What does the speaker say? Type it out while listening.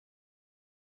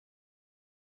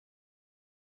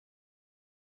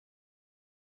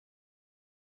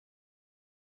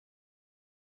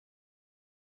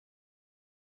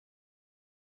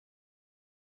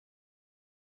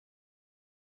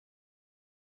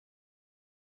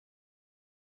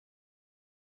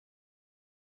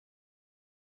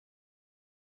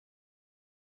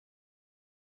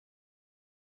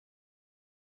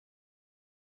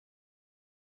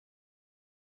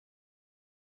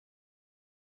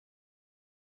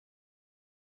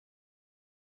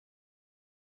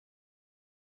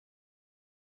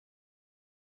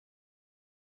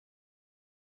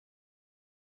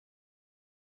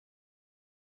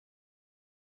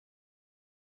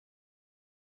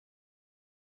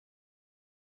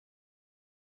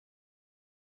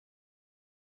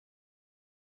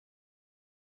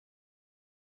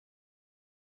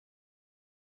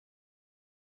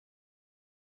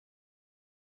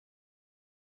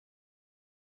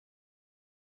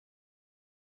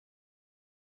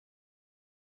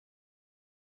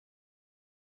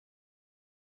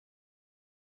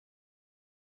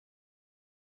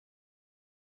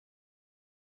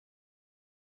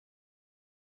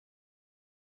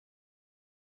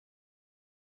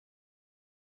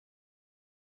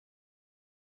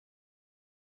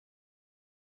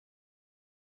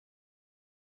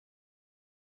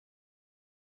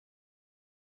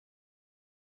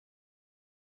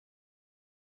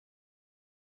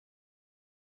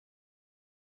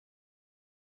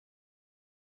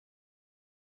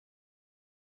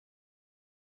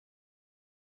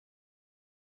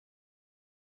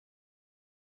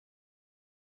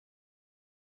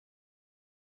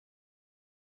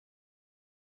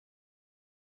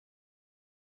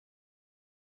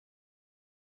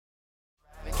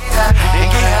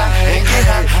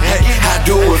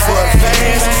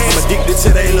to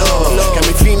they love. Got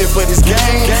me fiending for this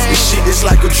game. This shit is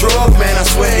like a drug, man. I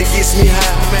swear it gets me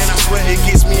high. Man, I swear it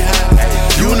gets me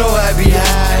high. You know I be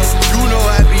high. You know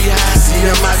I be high. See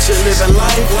I'm out here living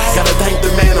life. Gotta thank the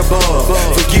man above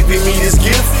for giving me this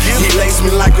gift. He lays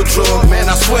me like a drug, man.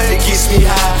 I swear it gets me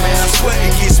high. Man, I swear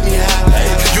it gets me high.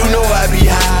 You know I be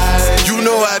high. You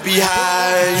know I be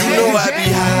high. You know I be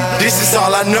high. This is all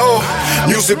I know.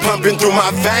 Music pumping through my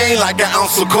vein like an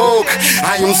ounce of coke.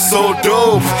 I am so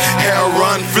dope. Hair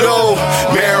run flow.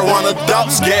 Marijuana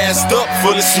thoughts gassed up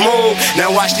full of smoke.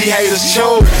 Now watch these haters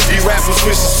choke. These rappers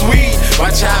switch to sweet.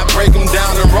 Watch how I break them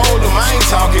down and roll them. I ain't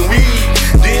talking weed.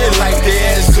 Did like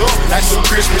their ass up like some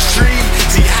Christmas tree.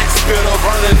 See, I spit up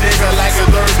on a nigga like a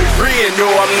third degree. And no,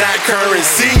 I'm not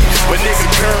currency, but nigga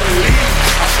currently.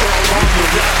 I strong on the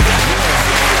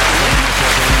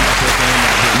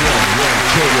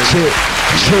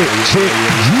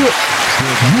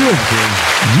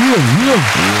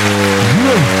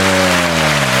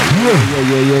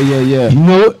Yeah. You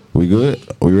know it? We good?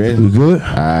 We ready? We good?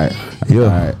 Alright. Yeah.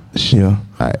 Alright. Yeah.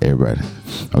 Alright, everybody.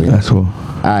 Okay. That's cool.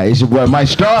 Alright, it's your boy Mike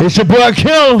Starr. It's your boy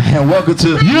Kim. And welcome to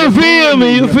You feel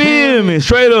me? You feel me?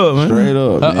 Straight up, man. Straight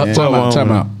up. Man.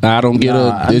 Time out. I don't get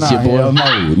up. This your boy.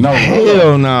 No.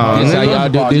 Hell no. This how y'all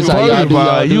do. This how y'all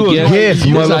do. You a guest,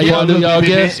 This how y'all do y'all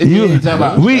guests. We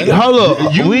hold up.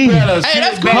 We Hey,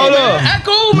 that's cool. hold up. That's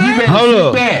cool, man. Hold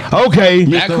up. Okay.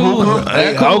 That cool.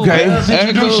 That cool. Okay.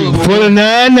 That cool. For the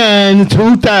 99,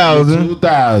 2000.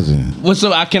 2000. What's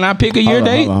up? Can I pick a year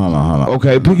date? Hold on.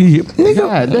 Okay, pick a year.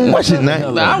 Nigga, what's his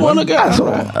name? I want to go.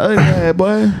 Yeah,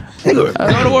 boy. Go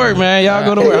to work, man. Y'all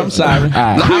go to work. I'm sorry.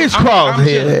 Crisscross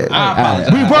here.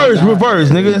 Reverse,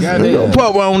 nigga. Don't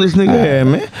put one on this nigga head,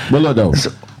 man. But look though.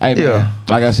 Hey, man,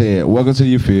 like I said, welcome to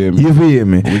You Feel Me. You feel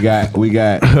me? We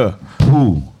got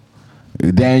Pooh.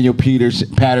 Daniel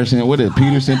Patterson, what is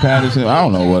it? Patterson? I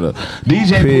don't know what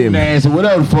DJ Pooh Nancy,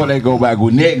 whatever the fuck they go back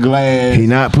with. Nick Glass. He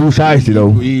not Pooh Shiesty though.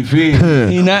 You feel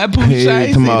me? He not Pooh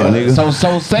Shiesty. Nigga. So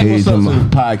say what's up to the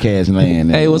podcast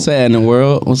land. Hey, what's happening,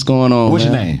 world? What's going on? What's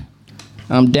man? your name?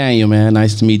 I'm Daniel, man.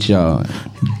 Nice to meet y'all.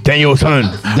 Daniel son.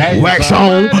 Wax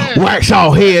on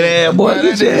head ass boy.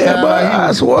 Get your head boy.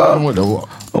 I swear.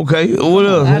 Okay, what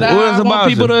else? What else I want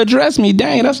people to address me.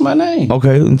 Dang, that's my name.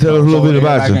 Okay, and tell us a little bit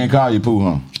about you. I can't call you Pooh,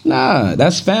 huh? Nah,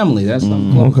 that's family. That's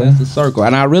something close. Okay. That's the circle.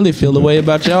 And I really feel the way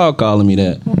about y'all calling me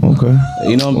that. Okay.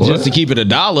 You know, just to keep it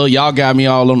 $1, y'all got me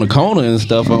all on the corner and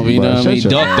stuff. You know what I mean?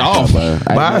 Ducked off.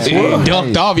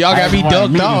 Ducked off. Y'all got me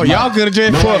ducked off. Y'all could have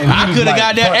just. I could have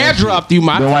got that airdrop through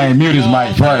my. Dwayne mute his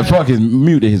mic. Fucking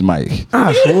muted his mic.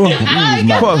 I swear.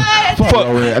 Fuck.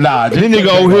 Nah, this nigga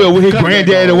over here with his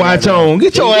granddaddy watch on.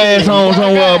 Get your ass on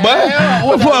somewhere, boy.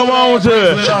 What the fuck wrong with you?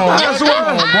 I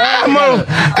swear.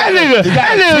 That nigga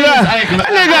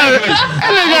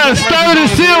got a sturdy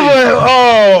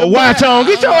silver watch on.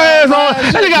 Get your ass on.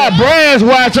 That nigga got a brass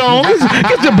watch on.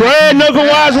 Get your brass knuckle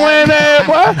watch wearing ass,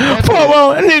 boy. Fuck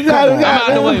wrong. That nigga got. I'm out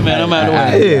of the way, man. I'm out of the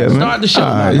way. Yeah, man. Start the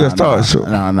show. You gotta start the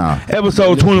show. No.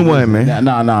 Episode 21, man.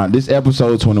 No. This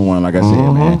episode 21, like I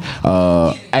said, man.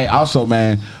 Hey, also,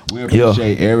 man, we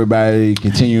appreciate everybody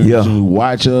continuing to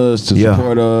watch us, to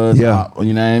support us. Yeah.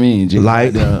 You know what I mean? Just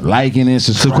liking and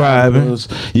subscribing.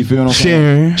 You feel what I'm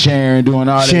saying? Sharing, doing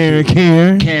all that. Sharing,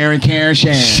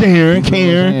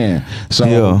 caring.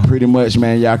 So pretty much,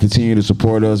 man, y'all continue to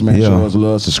support us, man. Show us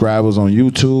love. Subscribe us on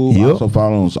YouTube. Also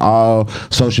follow us all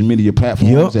social media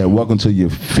platforms at Welcome to You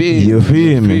Feel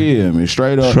Me.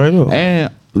 Straight up. And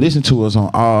listen to us on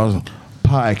all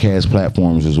podcast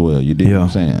platforms as well. You dig what I'm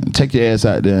saying? Take your ass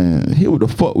out there and hear what the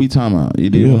fuck we talking about. You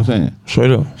dig what I'm saying?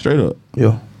 Straight up.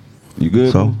 Yeah. You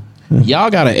good? So y'all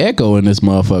got an echo in this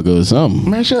motherfucker or something.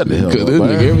 Man, shut the hell up.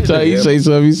 Every time you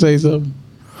say something,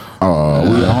 Oh,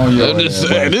 we on your this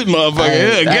motherfucker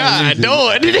here, God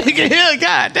damn,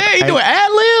 God damn, he doing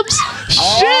ad-libs?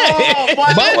 Shit.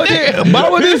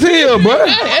 Buy this here, bro.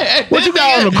 What you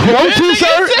got on the Crow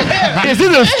t-shirt? Is it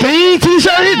a Steam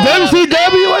t-shirt?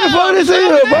 WCW? What the fuck is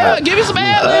here, bro? Give me some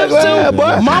ad-libs too,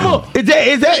 boy. Mama. Is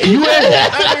that US?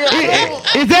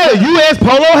 Is that a US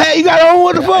polo hat you got on?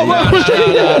 What the fuck, No,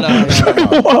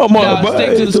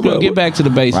 stick to the script. Get back to the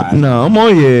basics. No, I'm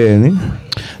on nigga.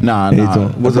 Nah.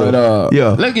 What's up?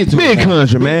 Let's get to Big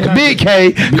country, man. Big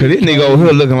K. Cause this nigga over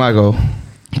here looking like a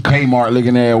Kmart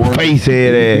looking at work. Face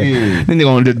head ass. Then they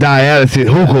on the dialysis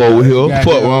hookah over here.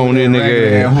 Fuck wrong with that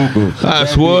nigga ass. I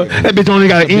swear. That bitch only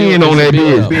got an end on that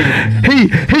bitch.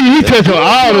 He touched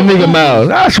all the nigga mouth.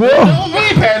 I swear.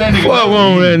 Fuck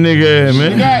wrong with that nigga ass,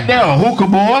 man. Goddamn hookah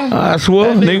boy. I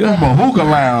swear, nigga. From a hookah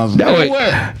lounge.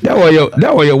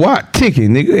 That way your watch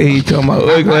ticking, nigga. He talking about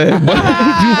ugly ass.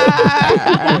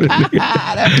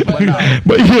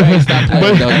 But you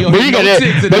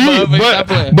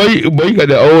got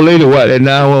that old lady watch that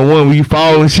 911 when you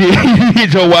fall and shit. You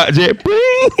get your watch at bling.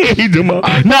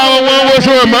 911 what's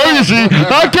your emergency?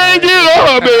 I can't get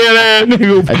up, man,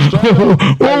 nigga.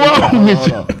 What wrong with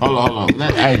you? Hold on.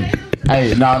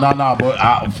 Hey, no. But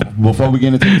before we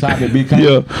get into the topic, Big K.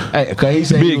 Yeah. Hey, cause he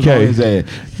said Big K. His ass.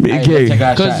 Big K.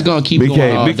 Because it's gonna keep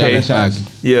going on. Big K.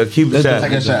 Yeah, keep the shot.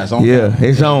 Take a shot. Yeah,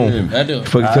 it's on. I do.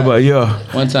 Fuck about yeah.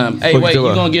 One time. Hey, wait, you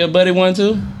gonna give Buddy one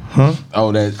too? Huh?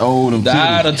 Oh, that old the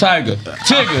eye of the tiger.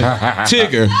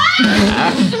 Tigger.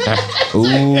 Ooh.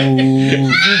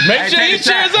 Make sure he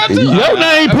cheers up too. Your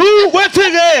name Pooh? What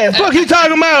Tigger ass? Fuck you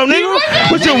talking about, nigga?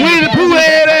 What's your Winnie the Pooh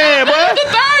head ass, boy?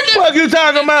 Fuck you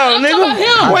talking about,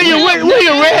 nigga? Where your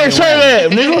red shirt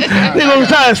at, nigga? Nigga, I'm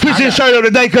trying to switch his shirt up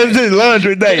today because it's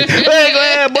laundry day.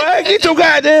 Hey, boy, get your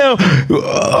goddamn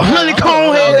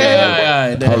honeycomb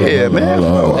head ass. Yeah,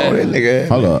 man.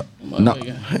 Hold up. No.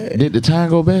 Did the time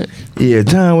go back? Yeah,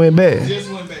 time went back. Just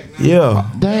went back. Yeah.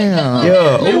 Damn.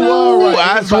 Yeah. Ooh,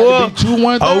 I swear.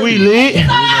 Oh, we lit.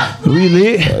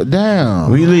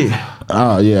 Damn. We lit.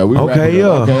 Oh yeah, we okay, yeah,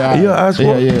 okay, I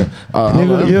swear, yeah.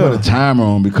 Nigga, put a timer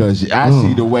on because I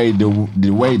see the way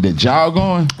the jaw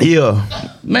going. Yeah,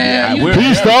 man,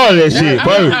 he started that shit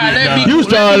first. You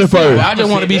started first. I just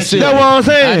want to be civil. That's what I'm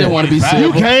saying. I just want to be civil.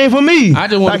 You came for me. I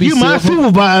just want to be you my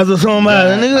supervisor or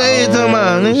somebody. Nigga, ain't talking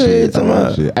about. Nigga, ain't talking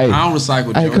about. I don't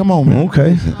recycle. Hey, come on, man.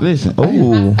 Okay, listen.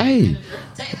 Oh, hey.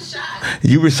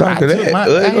 You recycle that?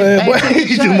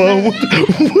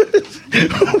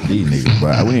 These niggas,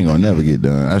 bro, we ain't gonna never get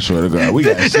done. I swear to God, we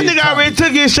got. This nigga already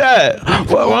took his shot.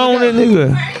 What wrong with that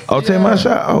nigga? I'll take my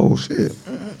shot. Oh shit.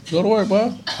 Go to work,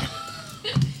 boy.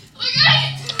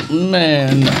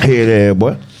 Man, head ass,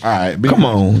 boy. All right, come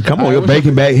on, your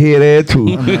bacon back head ass too.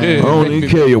 I don't even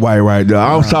kill your white right there.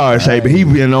 I'm sorry, Shay, but he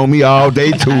been on me all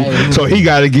day too, so he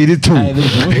gotta get it too.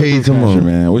 Hey, come on,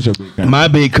 man. What's your big country? My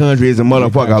big country is a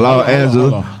motherfucker. Los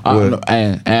Angeles.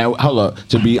 And hold up.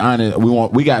 To be honest,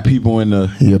 we got people in the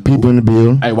people in the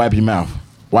building. Hey, wipe your mouth.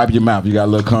 Wipe your mouth. You got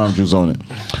little cum juice on it.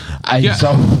 Hey,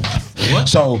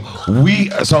 So we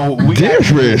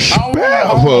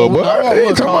disrespectful, boy.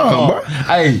 Hey, come on, boy.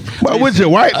 Hey, but with your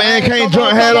white man can't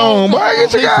drunk hat on, boy.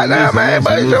 Get your goddamn man,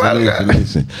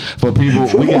 listen. For people,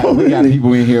 we got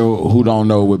people in here who don't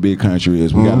know what Big Country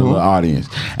is. We got a little audience,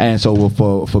 and so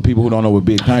for people who don't know what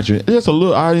Big Country, it's a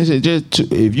little audience. It just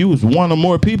if you was one or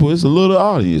more people, it's a little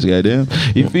audience. Goddamn,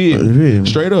 you feel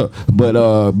straight up.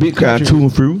 But Big Country, two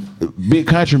and through. Big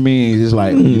Country means it's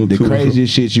like the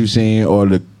craziest shit you seen or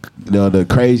the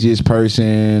craziest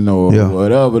person or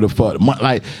whatever the fuck,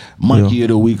 like monkey of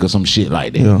the week or some shit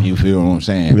like that. You feel what I'm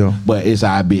saying? But it's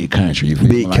our Big Country. You feel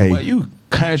Big like, K. well, you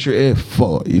country as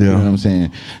fuck. You know what I'm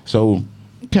saying? So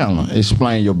kind of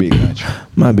explain your Big Country.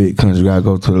 My Big Country gotta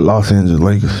go to the Los Angeles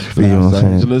Lakers. Feel what I'm saying? Los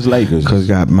Angeles Lakers. Cause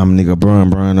got my nigga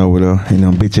Brian over there. And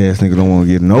them bitch ass niggas don't want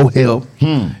to get no help.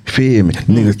 Feel me?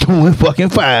 Niggas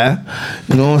 2-5.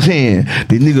 You know what I'm saying?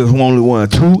 These niggas only won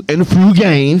 2 in a few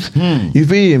games. You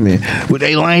feel me? With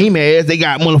they lame ass, they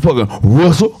got motherfucking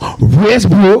Russell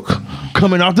Westbrook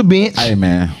coming off the bench. Hey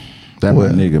man. That my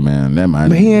nigga, man. That my nigga.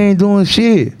 But he ain't doing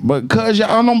shit. But cause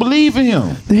y'all don't believe in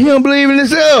him. He don't believe in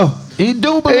himself. He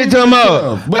do believe in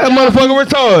himself. That motherfucker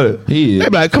retarded. He is. They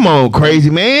be like, come on,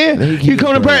 crazy man. You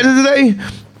come to practice today?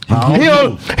 He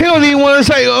don't even want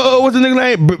to say, what's the nigga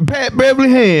name? Pat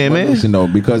Beverly Hand, man. Listen though,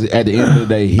 because at the end of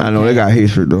the day, I know they got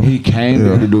history though. He came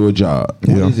there to do a job.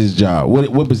 What is his job?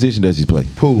 What position does he play?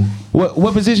 Who?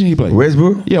 What position he play?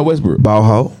 Westbrook? Yeah, Westbrook. Ball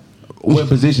hawk. What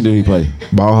position do he play?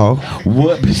 Ball hawk.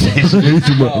 What position?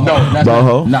 Ball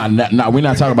hawk. Nah, we're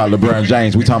not talking about LeBron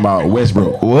James. We talking about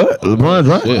Westbrook. What? LeBron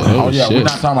James? We're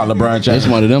not talking about LeBron James.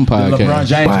 It's one of them podcasts. LeBron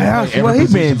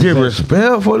James. He been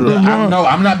disrespectful. No,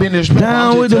 I'm not being disrespectful.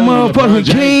 Down with the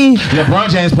motherfucking king. LeBron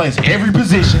James plays every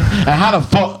position. And how the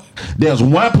fuck? There's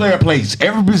one player plays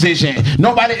every position.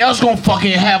 Nobody else gonna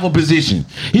fucking have a position.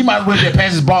 He might as well just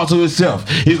pass his ball to himself.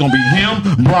 It's gonna be him,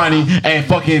 Bronny, and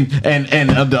fucking and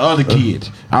the other kid.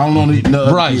 I don't know the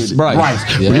other Bryce. kid. Bryce.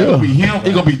 But it's gonna be him.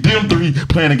 It's gonna be them three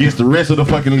playing against the rest of the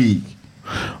fucking league.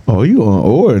 Oh, you on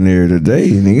ordinary today,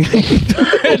 nigga.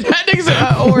 That nigga said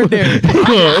ordinary.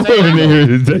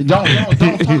 Don't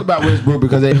talk about Westbrook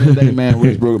because at the end of the day, man,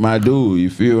 Westbrook, my dude. You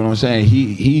feel what I'm saying?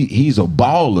 He's a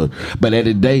baller, but at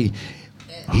the day,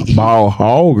 ball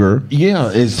hogger.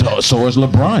 Yeah, so is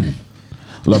LeBron.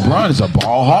 LeBron is a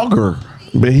ball hogger.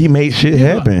 But he made shit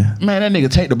happen. Man, that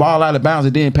nigga take the ball out of bounds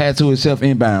and then pass to himself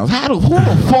inbounds. Who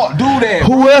the fuck do that?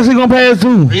 Who else he gonna pass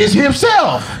to? It's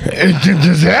himself.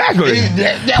 Exactly.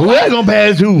 Who else gonna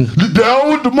pass to? That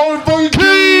was the motherfucking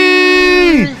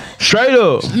king. Straight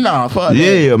up. Nah, fuck that.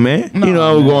 Yeah, man. Nah, you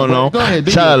know what's going on. Go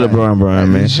ahead, shout out LeBron,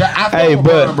 man. Hey,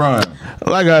 but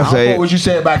like I said, I don't know what you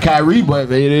said about Kyrie,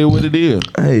 but it is what it is.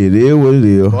 Hey, it is what it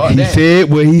is. Fuck he that.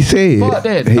 said what he said. Fuck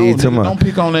that. Don't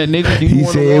pick on that nigga. He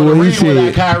said what he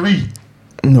said. Kyrie.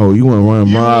 No, you want to run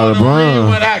LeBron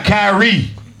without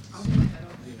Kyrie.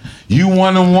 You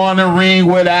want to ring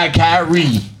without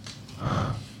Kyrie.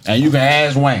 And you can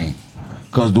ask Wayne.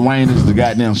 Because Dwayne is the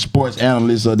goddamn sports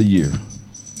analyst of the year.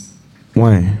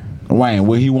 Wayne,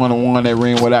 will he want to win that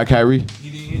ring without Kyrie?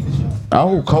 He didn't hit the shot.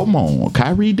 Oh, come on.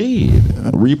 Kyrie did.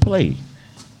 Replay.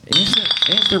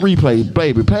 Instant replay.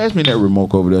 Baby, pass me that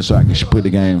remote over there so I can put the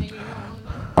game.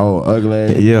 Oh,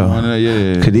 ugly.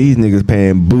 Yeah. Cause these niggas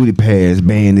paying booty pass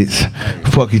bandits.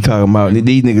 Fuck you talking about?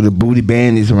 These niggas are booty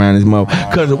bandits around this mother.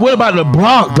 Cause what about the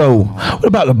block though? What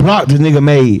about the block this nigga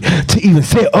made to even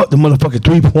set up the motherfucking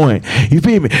 3-point? You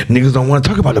feel me? Niggas don't want to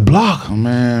talk about the block. Oh,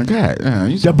 man, God,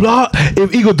 the block.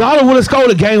 If Iguodala would have scored,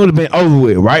 the game would have been over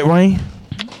with, right, Wayne?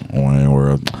 Wayne.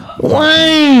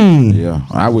 Yeah,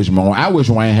 I wish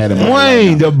Wayne had him.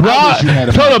 Wayne, the block. So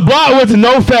the block was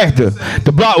no factor.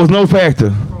 The block was no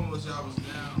factor.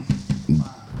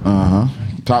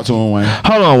 Talk to him, Wayne.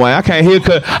 Hold on, Wayne. I can't hear.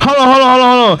 Hold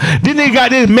on. This nigga got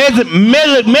this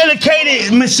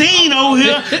medicated machine over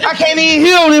here. I can't even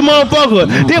hear this motherfucker.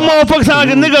 This motherfucker sound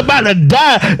like a nigga about to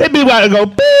die. That bitch about to go.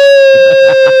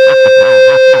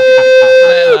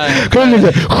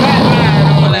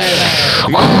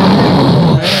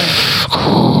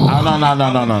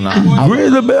 No.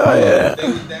 Grizzly Bell, yeah.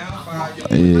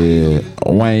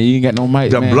 Wayne, you ain't got no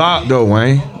mic. The block though,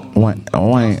 Wayne.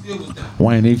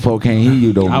 Wayne, these folk can't hear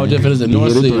you though. I was just finna say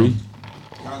North Sea.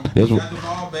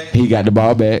 He got the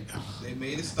ball back.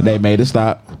 They made a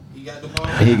stop.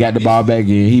 He got the ball back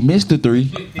in. He missed the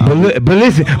 3. But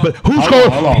listen, who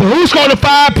scored the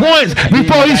 5 points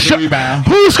before he shot?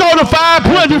 Who scored the 5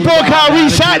 points before Kyrie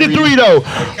shot the 3 though?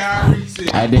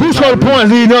 Who scored the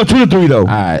points leading up to the 3 though?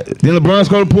 Right. Then LeBron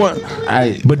scored the point.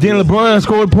 But then LeBron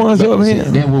scored points up here.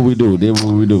 Then what we do?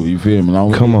 You feel me?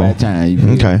 Come on.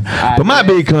 Okay. But my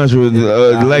big country was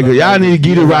the Lakers. Y'all need to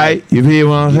get it right. You feel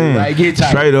what I'm saying? Right, get tight.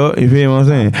 Straight up. You feel what I'm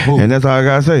saying? And that's all I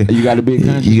gotta say. You got a big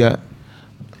country. You got.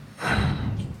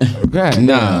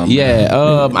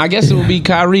 I guess it would be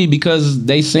Kyrie because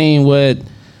they seen what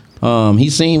he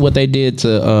seen what they did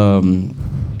to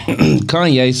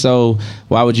Kanye. So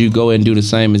why would you go and do the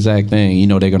same exact thing? You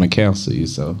know they're gonna cancel you.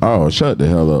 So shut the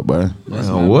hell up, boy. That's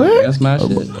my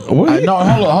shit. What? No,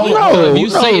 hold on.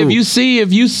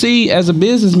 If you see as a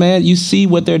businessman, you see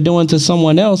what they're doing to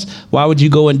someone else. Why would you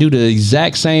go and do the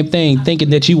exact same thing,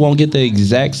 thinking that you won't get the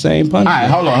exact same punishment? All right,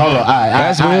 hold on.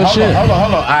 That's real shit. Hold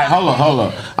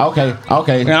on.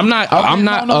 Okay. And I'm not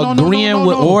agreeing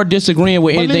with or disagreeing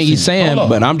with anything he's saying,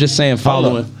 but I'm just saying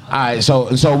following. All right, so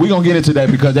we're gonna get into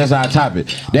that because that's our topic.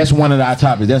 That's one of our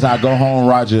topics. That's our go home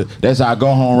Roger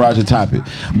topic.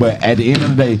 But at the end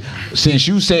of the day, since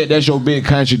you said that's your big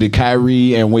country to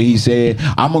Kyrie and what he said,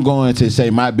 I'm gonna go into say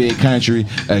my big country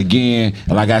again.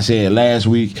 Like I said last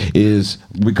week, is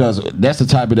because that's the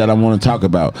topic that I want to talk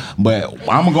about. But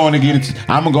I'm going to get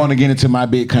into my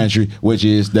big country, which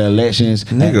is the elections.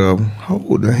 Nigga,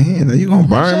 hold the hand. You gonna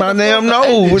burn my damn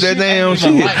nose with that damn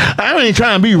shit. I ain't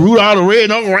trying to be rude all the red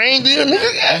no reindeer,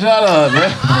 nigga. Shut up,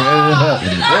 man.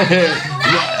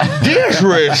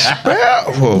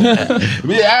 Disrespectful.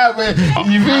 Yeah, man.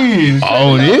 You mean?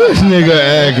 Oh, this nigga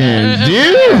acting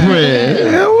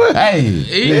different. Hey,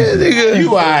 nigga, you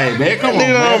alright, man? Come on,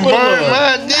 man. Burn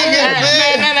my dick,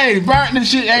 man. That ain't burnt the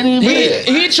shit. Ain't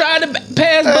even. He tried to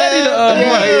pass Buddy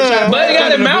the Buddy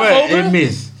got his mouth open. It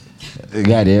missed.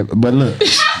 Got it, but look.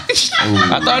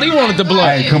 I thought he wanted to blow.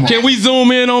 Hey, can we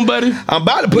zoom in on Buddy? I'm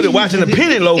about to put it watching the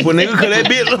penny loafer, nigga, cause that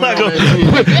bitch look like a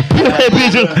put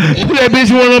that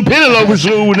bitch one of them penny loafer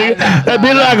shoes, nigga. That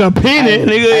bitch look like a penny,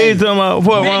 nigga. Ain't talking about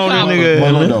what wrong with this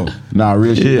nigga. Nah,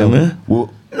 real shit, yeah, man.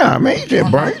 Well, nah, man, you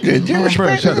just burn. You just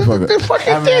shut the fuck up. This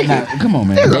fucking thing. Come on,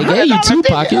 man. They gave you 2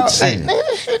 pockets. Hey, nigga,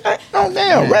 this shit ain't no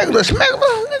damn regular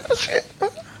smackable, nigga. Shit.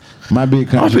 My big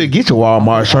country. I'm finna get your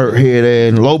Walmart shirt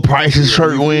head ass, low prices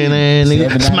shirt wearing ass,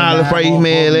 nigga, smiling face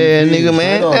man ass, nigga,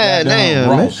 man. God damn,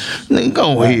 man. Nigga,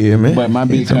 go ahead, man. But my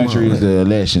big country is the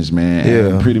elections, man. Yeah.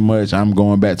 And pretty much, I'm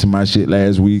going back to my shit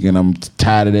last week, and I'm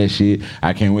tired of that shit.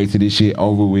 I can't wait till this shit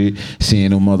over with.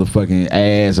 Seeing them motherfucking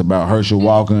ass about Herschel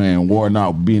Walker and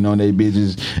Warnock beating on their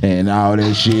bitches and all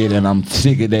that shit, and I'm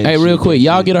sick of that. Hey, shit. real quick,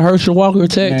 y'all get a Herschel Walker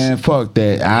text? Man, fuck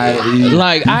that.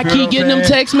 I keep getting them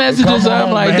text messages.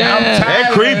 I'm like, damn,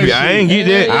 that creepy. I ain't get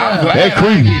that. That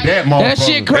creepy. That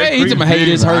shit crazy. He's hate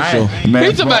this Herschel.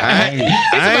 He's about I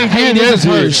ain't getting that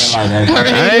shit.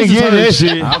 I ain't getting that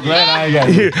shit. I'm glad I ain't got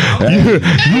it.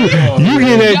 You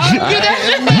get that.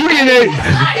 You get that.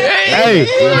 Hey,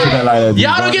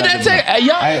 y'all don't get that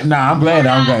text. Nah, I'm glad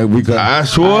I don't got it because I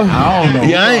swear. I don't know.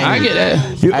 Yeah, I get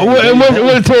that.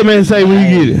 What the tell man say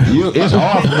when you get it? It's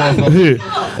hard for motherfuckers.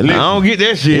 I don't get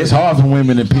that shit. It's hard for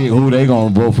women to pick who they gonna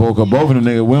vote for, cause both of them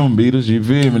niggas women beaters. You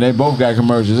feel me? They both got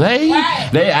commercials. Hey,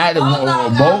 they either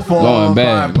both for going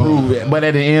bad. Prove it. But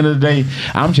at the end of the day,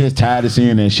 I'm just tired of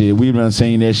seeing that shit. We've been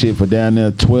seeing that shit for down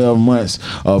there 12 months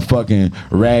of fucking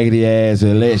raggedy ass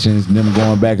elections, them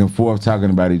going back and forth talking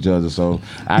about each other. So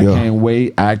I can't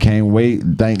wait.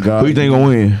 Thank God. Who you think gonna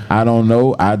win? I don't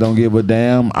know. I don't give a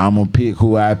damn. I'm gonna pick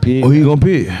who I pick. Who you gonna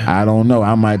pick? I don't know.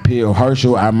 I might pick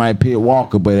Herschel. I might pick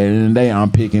Walker. But at the end of the day,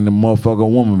 I'm picking the motherfucker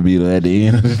woman beater. At the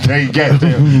end of the day,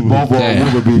 goddamn, both of them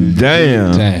woman beaters.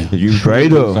 Damn. You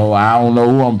straight up. So I don't know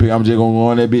who I'm picking. I'm just gonna go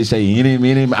on that bitch. Say any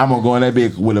minute. I'm gonna go on that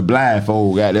bitch with a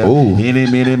blindfold. Goddamn. Any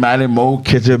minute, mighty mo.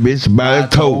 Catch a bitch by the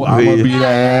toe. I'm gonna beat her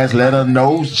ass. Let her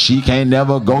know she can't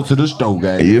never go to the store.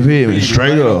 Goddamn. You feel me?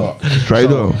 Straight up.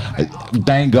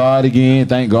 Thank God again.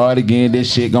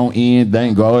 This shit gonna end.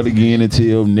 Thank God again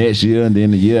until next year, and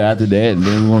then the year after that, and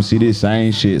then we're gonna see this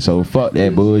same shit. So fuck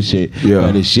that bullshit. Yeah.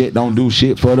 But the shit don't do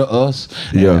shit for the us.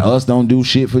 Yeah. And us don't do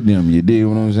shit for them. You dig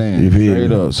what I'm saying? You feel Straight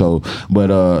me? up. So, but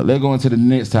let's go into the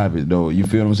next topic though. You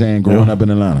feel what I'm saying? Growing up in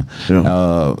Atlanta.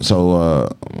 Yeah. So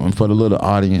for the little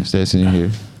audience that's in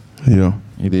here, Yeah.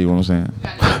 you dig what I'm saying?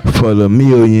 For the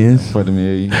millions For the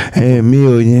millions. and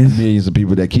millions. Of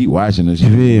people that keep watching us, you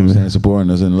You know feel what I'm me? saying,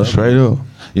 supporting us and love. Straight up.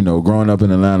 You know, growing up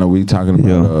in Atlanta, we talking about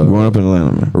Yeah. Growing up in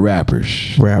Atlanta, man.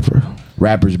 rappers.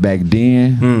 Rappers back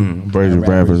then, Versus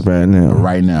rappers back now.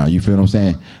 right now. You feel what I'm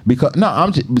saying? Because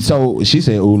so she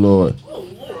said, "Oh Lord."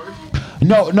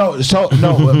 No,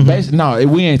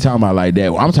 we ain't talking about like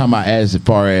that. I'm talking about as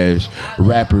far as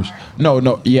rappers.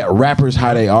 Rappers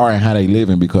how they are and how they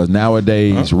living, because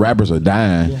nowadays rappers are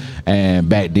dying, and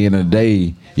back then in the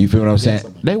day, you feel what I'm saying?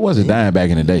 They wasn't dying back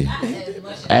in the day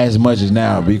as much as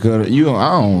now, because you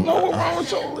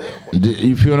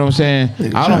feel what I'm saying?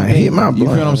 I don't hit my you feel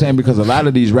blunt. what I'm saying? Because a lot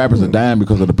of these rappers are dying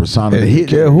because of the persona. Hit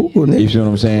that hook, You nigga. feel what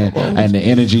I'm saying? And the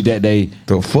energy that they,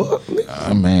 The fuck?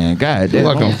 man, God, Feel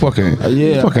like I'm fucking,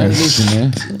 yeah, fucking, hey, listen,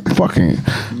 man. fucking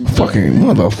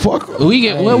motherfucker. We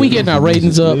getting our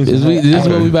ratings up. This is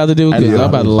what we about to do. Cause I'm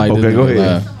about to light this. Okay, go nigga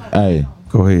ahead. live.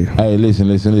 Go ahead. Hey,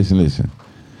 listen.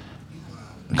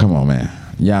 Come on, man.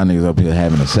 Y'all niggas up here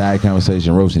having a side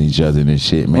conversation, roasting each other and this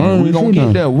shit, man. We gonna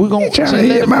get there. We gonna Trying to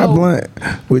hit my blunt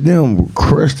with them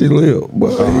crusty lip.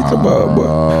 But it's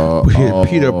about hit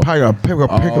Peter Piper.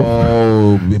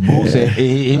 Oh, Boo said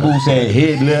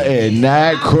Hitler and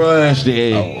not crushed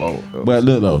it. But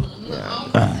look though.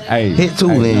 Hey, Hit two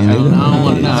I then, nigga. don't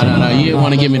want to. No. You didn't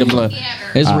want to give me the blood.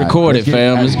 It's recorded,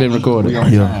 fam. It's been recorded.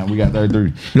 We got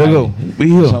 33. Let's go. We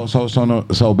here.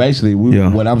 So basically,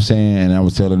 what I'm saying, and I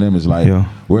was telling them is like,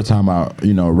 we're talking about,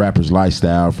 rappers'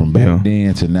 lifestyle from back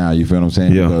then to now. You feel what I'm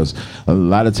saying? Yeah. Because a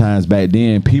lot of times back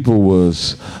then, people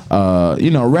was,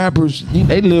 rappers.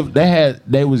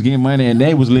 They was getting money and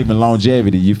they was living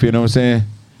longevity. You feel what I'm saying?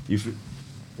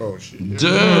 Oh shit.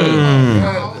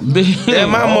 Damn,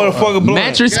 my motherfucker blunt.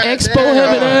 Mattress Expo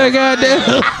having that goddamn.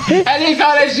 And they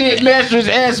call that shit Mattress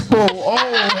Expo. Oh,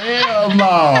 hell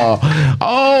no.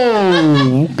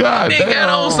 Oh, God They damn. got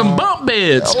on some bump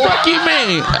beds. Fuck you,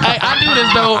 man. I do this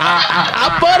though.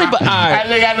 I'm funny, but alright.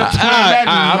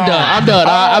 I'm done.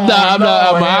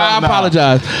 I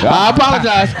apologize. I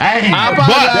apologize,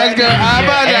 girl. I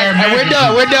apologize. We're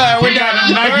done.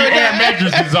 That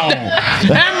mattress is on.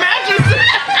 That mattress.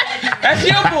 That's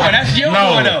your boy. That's your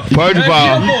boy, though. First of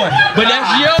all, But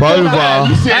that's your First boy. of all,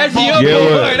 That's your yeah, boy.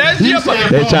 what? That's your boy.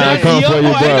 they trying to come for your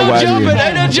boy. Why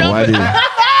Ain't no did? jumping. Why did?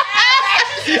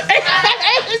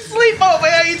 Sleep over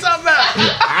here. You talking about?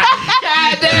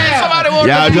 God damn. Somebody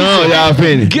Y'all done, y'all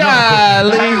finished.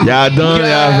 Golly. Y'all done,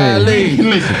 y'all finished.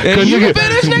 Listen. You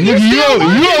finish, nigga. You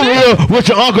over here with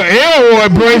your Uncle Elroy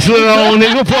bracelet on,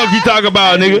 nigga. Fuck you talk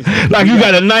about, nigga. Like you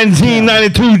got a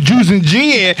 1992 Juice and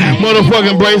Gin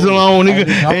motherfucking bracelet on, nigga.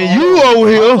 And you over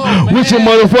here with your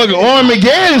motherfucking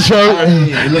Armageddon shirt.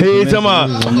 Hey, talking about,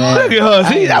 look at her.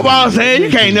 See, that's what I'm saying. You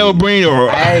can't never bring her.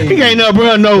 You can't never bring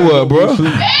her nowhere, bro.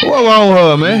 What wrong with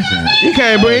her, man? You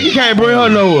can't bring her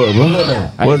nowhere, bro.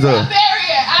 What's up?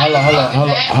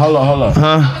 Hold on.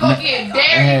 Huh?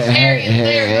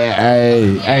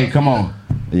 Hey, come on.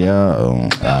 Yeah,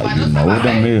 you know what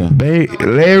them is.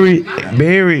 Larry,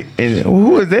 Barry, and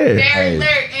who is that? Larry,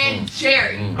 and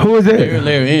Jerry. Who is that?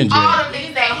 Larry and Jerry. All the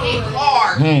niggas that hit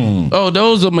hard. Oh,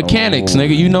 those are mechanics,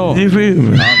 nigga. You know. You feel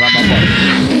me?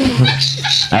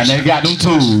 And they got them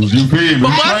tools. You feel me?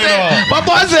 My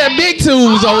boy said big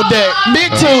tools on deck.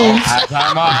 Big tools.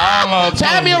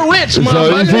 Pay me a rich, motherfucker.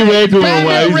 So you see what they doing,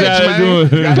 man?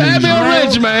 Pay me a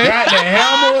rich, man. Got the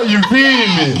hammer. You feel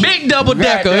me? Big double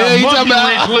decker. Yeah, you talking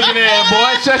about? Looking at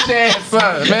boy, shut your ass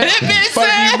up, man. Fuck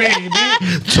you, mean,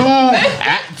 two.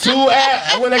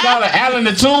 What they call it? Allen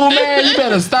the tool, man. You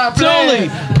better stop playing.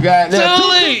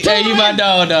 Toolie. Hey, you my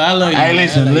dog, though. I love you. Hey,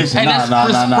 listen. Hey, No.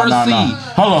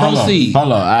 Proceed.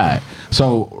 Hold on. All right.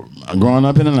 So, growing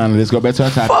up in Atlanta, let's go back to our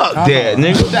topic. Fuck that,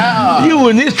 nigga. You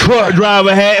in this truck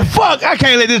driver hat. Fuck, I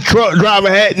can't let this truck driver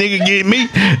hat nigga get me.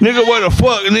 Nigga, what the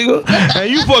fuck, nigga? And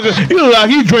you look like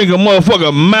you drink a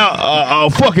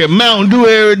motherfucking fucking Mountain Dew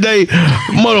every day.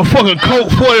 Motherfucking Coke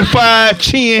 45,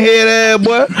 chin head ass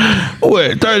boy.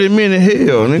 What, 30 minute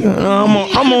hell, nigga? I'm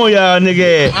on y'all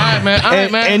nigga ass. All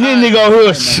right, man. And then nigga over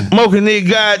here smoking this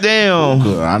goddamn.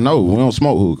 I know, we don't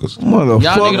smoke hookahs. Motherfucker.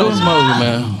 Y'all nigga don't smoke,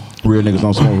 man. Real niggas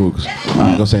don't smoke hookahs. I ain't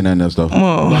gonna say nothing else though.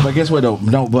 But guess what though?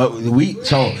 No, but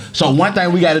so one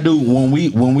thing we got to do when we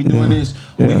doing this,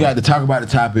 we got to talk about the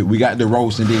topic. We got to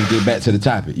roast and then get back to the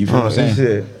topic. You feel what I'm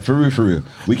saying? For real.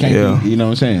 We can't. You know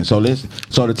what I'm saying? So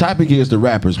the topic is the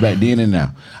rappers back then and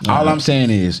now. All I'm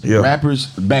saying is rappers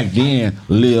back then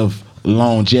live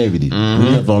longevity,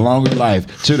 live a longer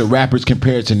life to the rappers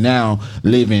compared to now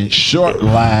living short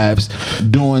lives,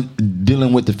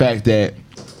 dealing with the fact that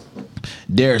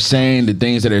they're saying the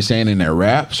things that they're saying in their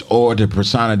raps or the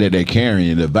persona that they're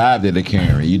carrying, the vibe that they're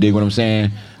carrying. You dig what I'm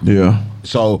saying? Yeah.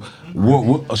 So,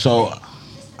 so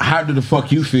how do the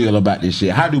fuck you feel about this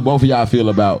shit? How do both of y'all feel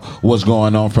about what's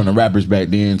going on from the rappers back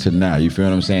then to now? You feel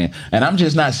what I'm saying? And I'm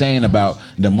just not saying about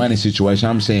the money situation.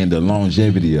 I'm saying the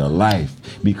longevity of life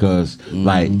because,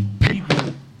 like, people.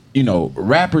 You know,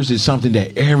 rappers is something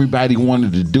that everybody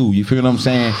wanted to do. You feel what I'm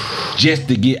saying? Just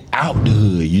to get out the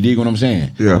hood. You dig what I'm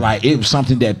saying? Yeah. Like it was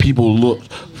something that people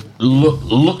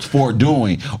looked for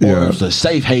doing, or it was a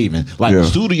safe haven. Like the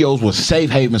studios was safe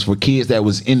havens for kids that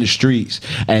was in the streets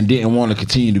and didn't want to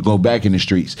continue to go back in the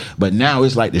streets. But now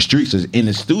it's like the streets is in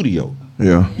the studio.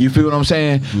 Yeah. You feel what I'm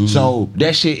saying? Mm-hmm. So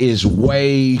that shit is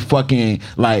way fucking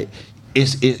like.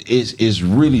 It's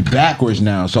really backwards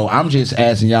now. So I'm just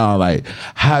asking y'all, like,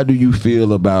 how do you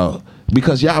feel about,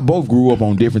 because y'all both grew up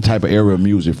on different type of era of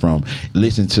music, from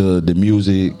listen to the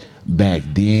music back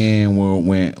then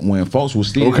when folks was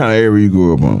still. What kind of era you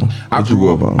grew up on? I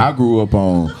grew up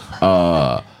on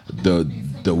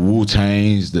the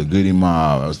Wu-Tangs, the Goody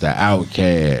Mobs, the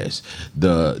Outkast,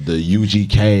 the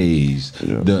UGKs,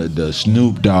 the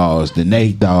Snoop Dogs, the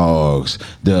Nate Dogs,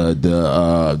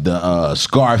 the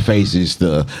Scarfaces,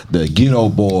 the Ghetto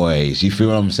Boys. You feel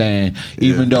what I'm saying?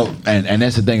 Even though, and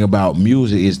that's the thing about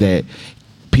music, is that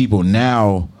people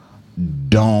now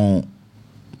don't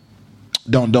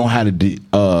how to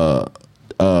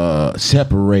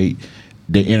separate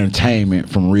the entertainment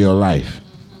from real life.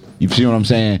 You see what I'm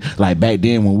saying? Like back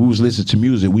then when we was listening to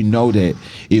music, we know that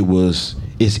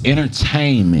it's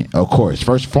entertainment, of course.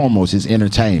 First and foremost, it's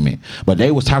entertainment. But they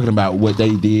was talking about what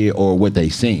they did or what they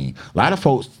seen. A lot of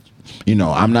folks, you know,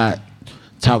 I'm not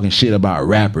talking shit about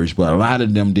rappers, but a lot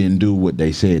of them didn't do what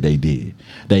they said they did.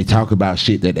 They talk about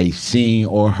shit that they seen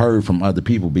or heard from other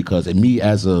people, because in me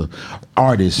as a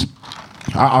artist,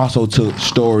 I also took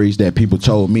stories that people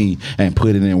told me and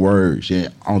put it in words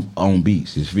on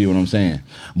beats. You feel what I'm saying?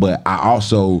 But I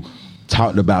also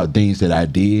talked about things that I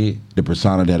did, the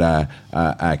persona that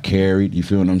I carried. You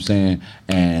feel what I'm saying?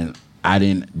 And I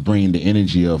didn't bring the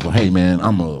energy of, hey man,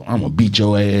 I'm a beat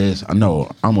your ass. I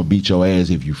know I'm gonna beat your ass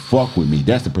if you fuck with me.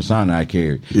 That's the persona I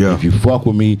carry. Yeah. If you fuck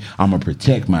with me, I'm gonna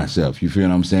protect myself. You feel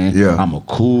what I'm saying? Yeah. I'm a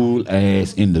cool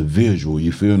ass individual.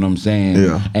 You feel what I'm saying?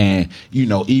 Yeah. And you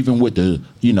know, even with the,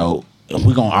 you know,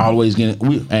 we're gonna always get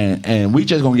and we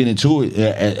just gonna get into it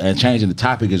and changing the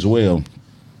topic as well.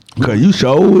 Cause you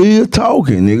sure is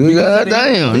talking, nigga.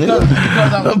 Goddamn, nigga.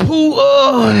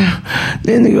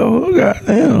 Then nigga,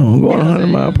 goddamn, going 100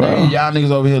 miles per hour. Y'all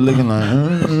niggas over here looking like,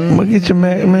 I'm gonna get your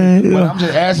Mac, man. But I'm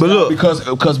just asking, but look,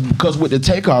 because with the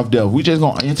takeoff death, we just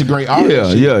gonna integrate all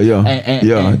this shit.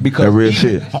 And because that real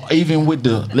shit. Even with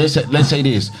the let's say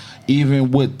this,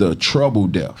 even with the trouble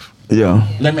death. Yeah.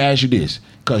 Let me ask you this,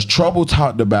 because Trouble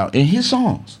talked about in his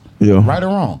songs. Yeah. Right or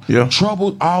wrong? Yeah.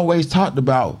 Trouble always talked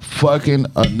about fucking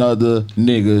another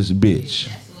nigga's bitch.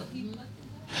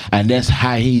 And that's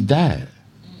how he died.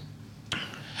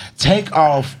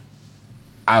 Takeoff,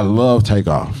 I love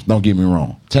Takeoff. Don't get me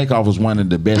wrong. Takeoff was one of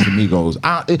the best amigos.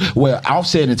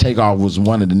 Offset and Takeoff was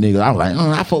one of the niggas. I was like,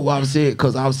 I fuck with Offset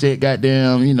because Offset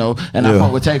goddamn, and I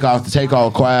fuck with Takeoff. The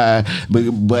Takeoff quiet.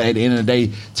 But at the end of the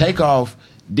day, Takeoff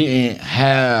didn't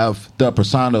have the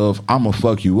persona of I'ma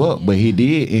fuck you up, but he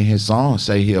did in his song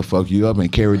say he'll fuck you up and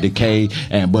carry the K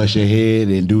and bust your head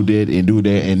and do that and do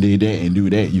that and do that and do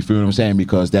that. You feel what I'm saying?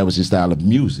 Because that was his style of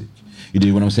music. You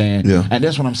dig what I'm saying? Yeah. And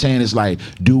that's what I'm saying is like,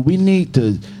 do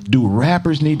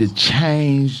rappers need to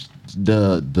change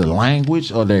the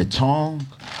language or their tongue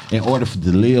in order to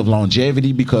live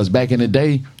longevity? Because back in the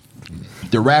day,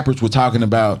 the rappers were talking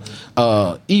about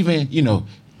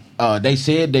they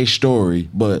said their story,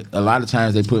 but a lot of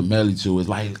times they put melody to it.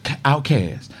 Like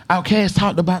Outkast. Outkast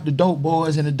talked about the dope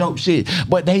boys and the dope shit,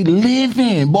 but they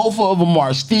living. Both of them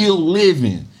are still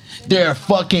living. They're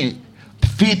fucking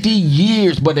 50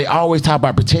 years, but they always talk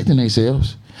about protecting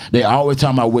themselves. They always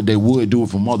talking about what they would do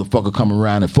if a motherfucker come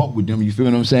around and fuck with them. You feel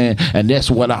what I'm saying? And that's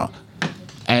what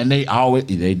and they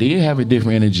did have a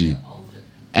different energy.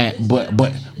 And but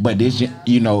this,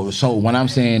 so what I'm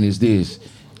saying is this.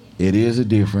 It is a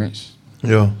difference.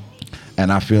 Yeah.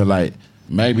 And I feel like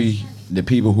maybe the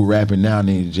people who rapping now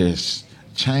need to just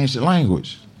change the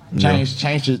language. Change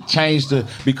the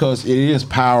because it is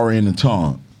power in the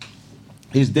tongue.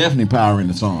 It's definitely power in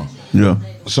the tongue. Yeah.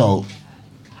 So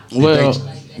go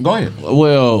ahead.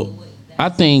 Well, I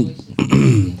think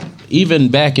even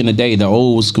back in the day, the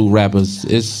old school rappers,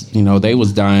 they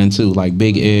was dying too, like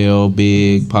Big L,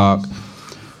 Big Pac.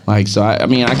 Like, so I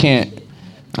can't.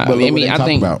 I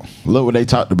think look what they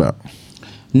talked about.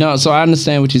 No, so I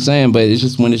understand what you're saying, but it's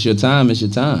just when it's your time, it's your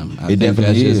time. It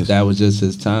definitely is. That was just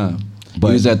his time. But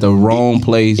he was at the wrong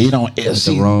place at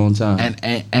the wrong time.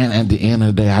 And at the end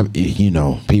of the day,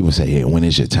 people say, hey, when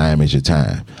it's your time, it's your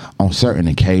time. On certain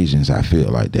occasions, I feel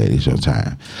like that is your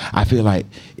time. I feel like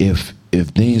if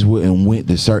things wouldn't went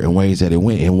the certain ways that it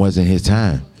went, it wasn't his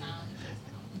time.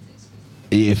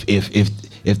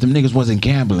 If them niggas wasn't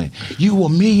gambling, you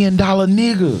 $1 million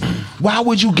nigga. Why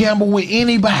would you gamble with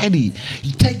anybody?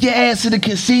 You take your ass to the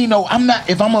casino.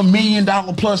 If I'm $1 million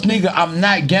plus nigga, I'm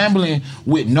not gambling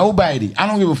with nobody. I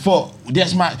don't give a fuck.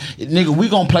 That's my nigga. We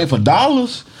gonna play for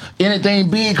dollars.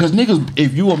 Anything big, cause niggas,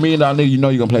 if you $1 million nigga, you know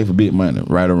you gonna play for big money,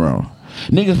 right or wrong.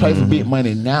 Niggas play for big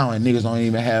money now, and niggas don't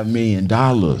even have $1 million.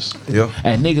 Yeah.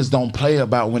 And niggas don't play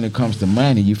about when it comes to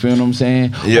money. You feel what I'm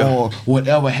saying? Yeah. Or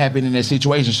whatever happened in that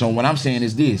situation. So what I'm saying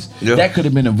is this: that could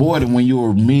have been avoided when you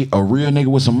were a real nigga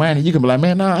with some money. You can be like,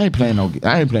 man, nah, I ain't playing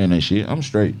that shit. I'm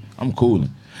straight. I'm cooling.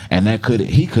 And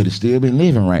he could have still been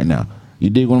living right now. You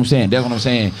dig what I'm saying? That's what I'm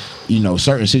saying.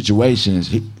 Certain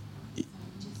situations, it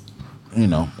is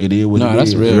what it is. No,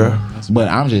 that's real. Yeah. But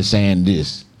I'm just saying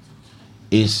this.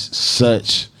 It's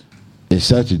such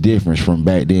a difference from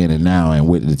back then and now, and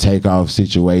with the Takeoff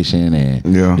situation and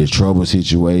the Trouble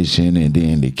situation, and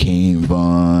then the King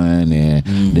Von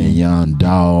and the Young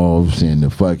Dolphs and the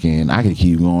fucking, I could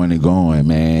keep going and going,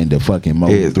 man. The fucking Mo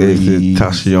 3,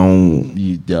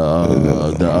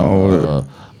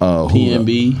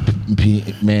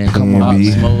 PNB, man, come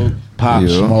on, Pop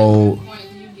Smoke,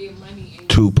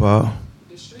 Tupac.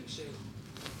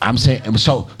 I'm saying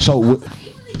so.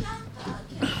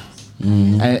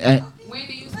 And when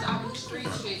do you stop with street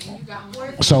shit and you got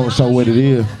more? So what it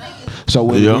is? So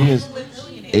what it is?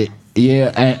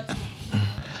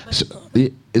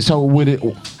 So what it?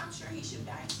 I'm sure he should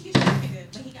die. He got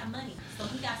money, so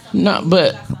he got something. No,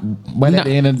 but at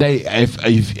the end of the day, if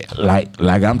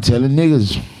like I'm telling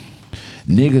niggas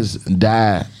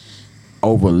die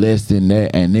over less than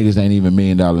that, and niggas ain't even $1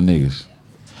 million niggas.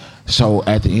 So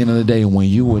at the end of the day, when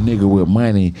you a nigga with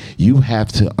money, you have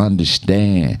to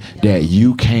understand that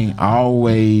you can't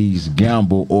always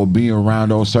gamble or be around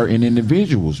those certain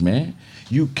individuals, man.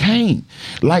 You can't.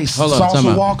 Like Sauce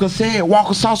Walker said,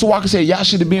 y'all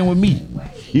should have been with me.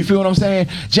 You feel what I'm saying?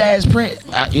 Jazz Prince,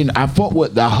 I fuck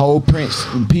with the whole Prince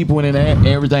people and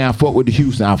everything. I fuck with the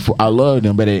Houston. I love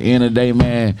them, but at the end of the day,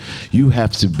 man, you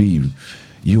have to be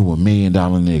You a $1 million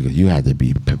nigga. You have to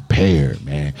be prepared,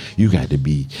 man. You got to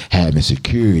be having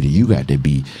security. You got to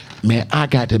be, man, I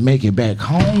got to make it back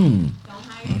home.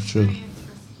 That's true.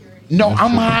 No,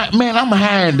 I'm hiring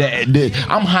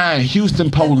I'm hiring Houston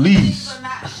police.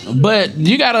 But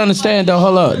you gotta understand though,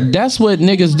 hold up. That's what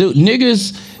niggas do.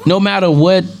 Niggas, no matter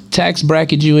what tax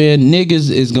bracket you in, niggas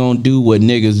is gonna do what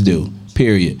niggas do.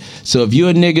 Period. So if you're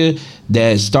a nigga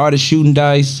that started shooting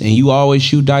dice and you always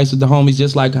shoot dice with the homies,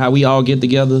 just like how we all get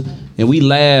together and we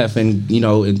laugh and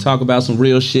and talk about some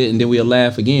real shit and then we'll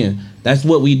laugh again. That's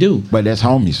what we do. But that's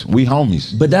homies. We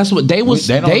homies. But that's what they was.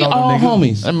 They all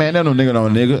homies. That man, that no nigga, no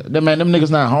nigga. That man, them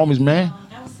niggas not homies, man.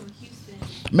 That was some Houston.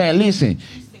 Man, listen,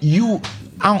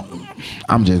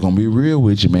 I'm just gonna be real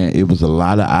with you, man. It was a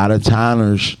lot of out of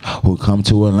towners who come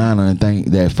to Atlanta and think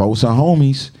that folks are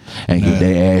homies and get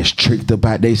their ass tricked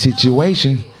about their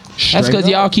situation. That's because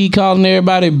y'all keep calling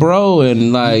everybody bro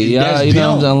and like y'all,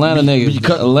 Atlanta niggas.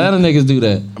 Atlanta niggas do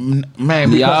that.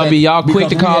 Man, y'all quick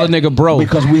to call a nigga bro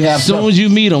because we have. As soon as you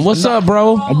meet him, what's up,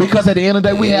 bro? Because at the end of the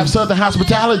day, we have Southern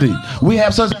hospitality.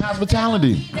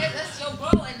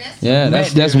 Yeah,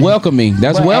 that's welcoming.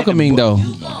 That's welcoming though.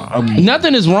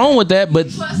 Nothing is wrong with that, but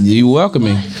you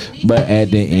welcoming. But at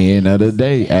the end of the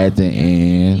day,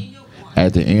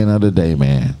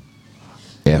 man.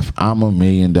 If I'm $1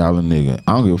 million nigga,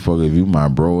 I don't give a fuck if you my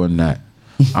bro or not.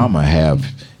 I'ma have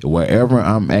wherever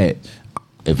I'm at.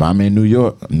 If I'm in New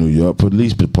York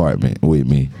Police Department with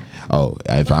me. Oh,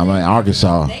 if I'm in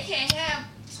Arkansas, They can't have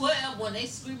 12 when they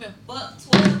screaming fuck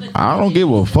 12. I don't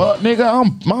give a fuck, nigga.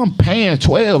 I'm paying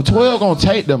 12. 12 gonna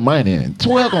take the money.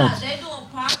 12 gonna. They doing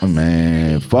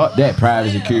Man, fuck that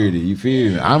private security. You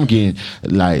feel me? I'm getting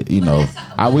like,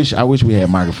 I wish we had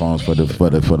microphones for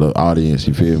the audience.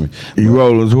 You feel me? You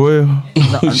rolling 12? No,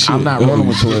 I'm not rolling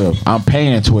with 12. I'm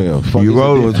paying 12. Fuck You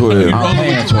rolling with 12? I'm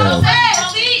paying 12.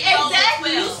 Exactly.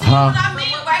 You see what I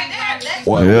mean right there? That's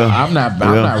Well, I'm not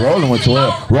rolling with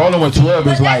 12. Rolling with 12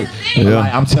 is like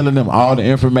I'm telling them all the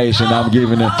information I'm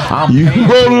giving them. You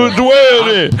rolling with 12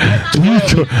 then?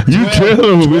 You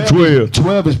telling them with 12.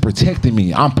 12 is protecting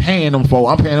me. I'm paying them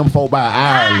for by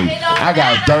hourly. I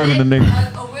got 30 of the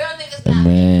niggas.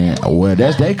 Man, well,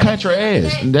 that's they country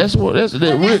ass. They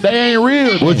ain't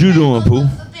real. What you doing, Pooh?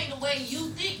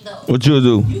 What you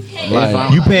do?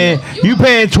 Like, you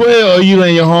paying 12 or you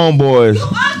letting your homeboys?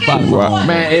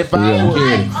 Man, if I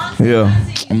was,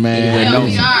 man,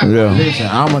 listen,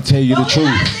 I'm gonna tell you the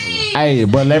truth. Hey,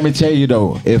 but let me tell you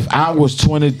though, if I was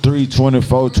 23,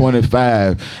 24,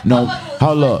 25,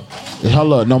 hold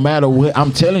up, no matter what,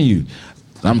 I'm telling you,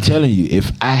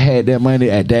 if I had that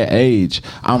money at that age,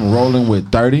 I'm rolling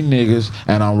with 30 niggas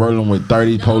and I'm rolling with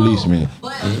 30 policemen.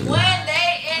 But when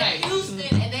they in Houston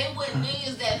and they with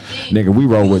niggas that think Nigga, we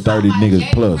roll with 30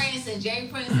 niggas plus.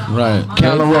 Right.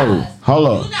 Counter Road. Hold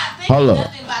up.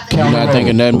 You're not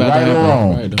thinking nothing about right that. Or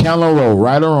wrong. Counter Road.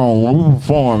 Right or wrong. When we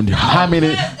performed, how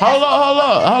many? Hold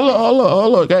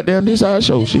up. Goddamn, this our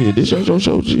show. Shit. This your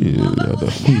show. Shit.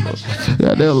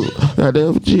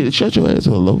 Goddamn. Shit. Shut your ass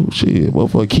up, low. Shit.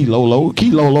 Motherfucker, Kilo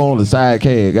low on the side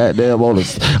cast. Goddamn, on the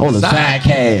side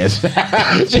cast.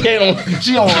 She ain't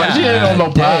on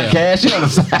no podcast. She on the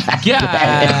side.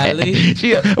 Golly.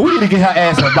 We need to get her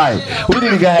ass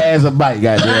a bite.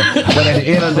 Goddamn. But at the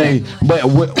end of the day,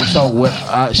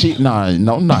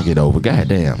 knock it over.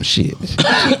 Goddamn shit.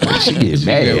 She gets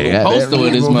mad. Poster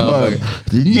with this motherfucker.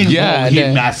 Niggas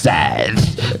hit my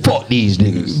sides. Fuck these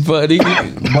niggas.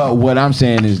 But what I'm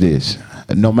saying is this.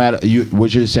 No matter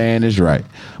what you're saying is right.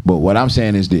 But what I'm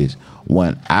saying is this.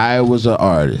 When I was an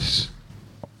artist,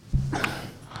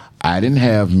 I didn't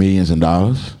have millions of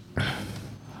dollars.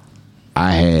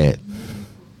 I had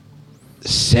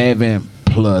 7+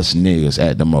 niggas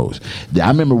at the most. I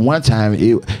remember one time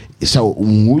so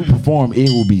when we perform, it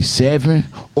would be 7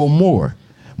 or more.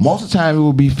 Most of the time, it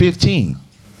would be 15.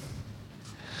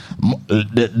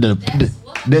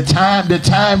 The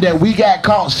time that we got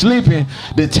caught slipping,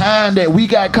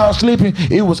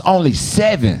 it was only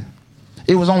 7.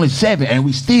 It was only 7, and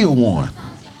we still won.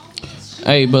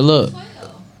 Hey, but look,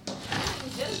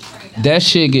 that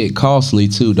shit get costly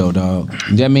too, though, dog.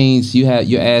 That means you're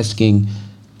asking.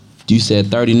 You said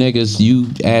 30 niggas. You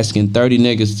asking 30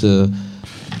 niggas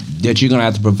that you're gonna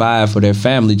have to provide for their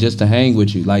family just to hang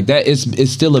with you. Like that,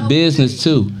 it's still a business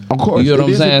too. Of course, you know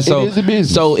what I'm saying. It is a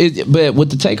business. But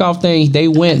with the takeoff thing, they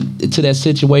went to that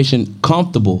situation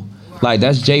comfortable. Like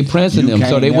that's Jay Prince and them,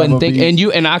 so they wouldn't think.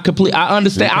 I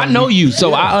understand. I know you,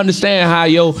 so I understand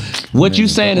how what you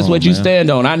saying is what you stand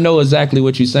on. I know exactly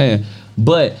what you're saying,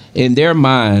 but in their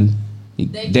mind,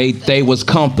 They was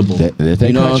comfortable. They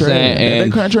you know what I'm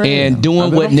saying? And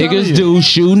doing what niggas do,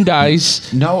 shooting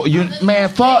dice. No,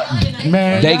 fuck,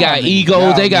 man. They got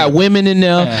egos. They got women in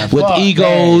there with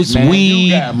egos, man. weed.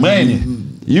 You got money.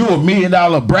 You $1 million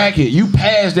bracket. You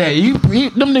passed that.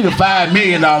 Them niggas $5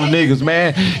 million niggas,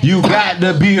 man. You got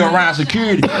to be around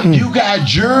security. You got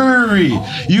jury.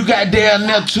 You got damn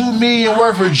near $2 million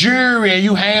worth of jury, and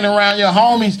you hanging around your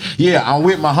homies. Yeah, I'm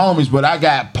with my homies, but I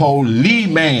got police,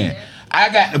 man. I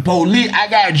got the police. I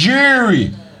got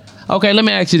jury. Okay, let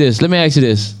me ask you this. Though.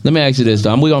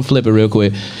 We're gonna flip it real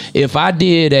quick. If I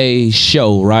did a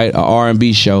show, right, a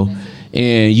R&B show,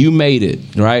 and you made it,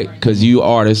 right, because you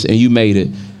artist and you made it,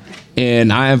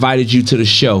 and I invited you to the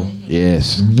show.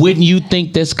 Yes. Wouldn't you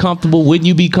think that's comfortable? Wouldn't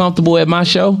you be comfortable at my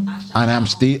show? And I'm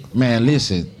still, man.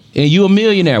 Listen. And you a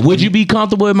millionaire. Would you be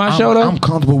comfortable at my show though? I'm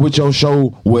comfortable with your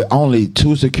show with only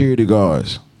 2 security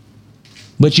guards.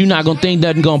 But you're not gonna think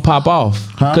nothing gonna pop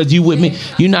off because you with me.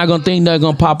 You're not gonna think nothing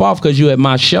gonna pop off because you at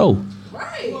my show.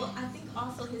 Right. Well, I think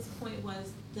also his point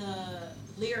was the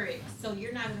lyrics. So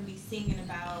you're not gonna be singing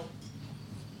about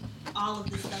all of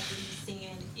the stuff that he's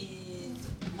saying is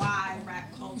why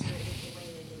rap culture is the way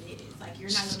that it is. Like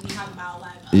you're not gonna be talking about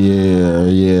like. Yeah.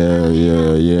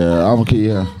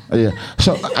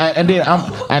 So and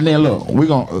then look, we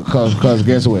gonna cause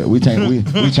guess what? We change we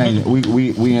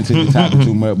into the topic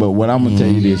too much. But what I'm gonna tell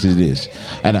you this is this,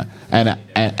 and I'm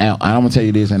gonna tell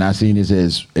you this, and I seen this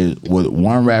as with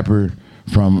one rapper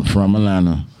from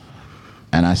Atlanta,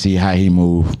 and I see how he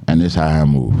move, and this how I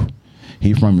move.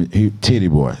 He Titty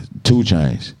Boy, 2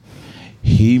 Chainz.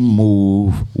 He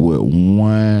move with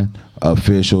one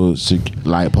official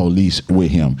like police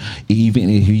with him, even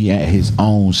if he at his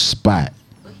own spot.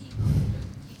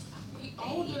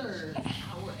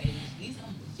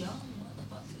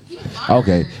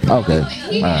 Okay. All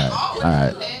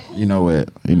right. You know what?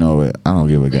 I don't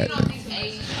give a goddamn.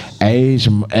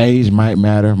 Age might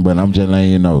matter, but I'm just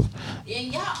letting you know.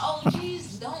 And y'all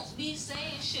OGs don't be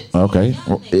saying shit. Okay.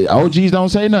 OGs don't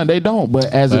say nothing. They don't. But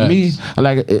as of me, I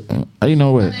like it. You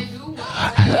know what?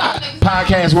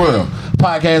 Podcast world.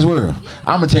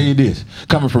 I'm gonna tell you this,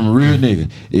 coming from a real nigga.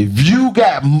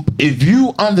 If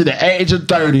you under the age of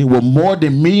 30 with more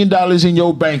than $1 million in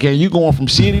your bank and you going from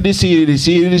city to city to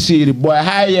city to city, boy,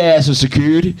 hire your ass for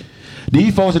security.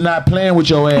 These folks are not playing with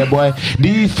your ass, boy.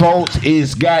 These folks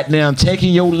is goddamn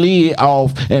taking your lid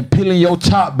off and peeling your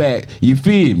top back. You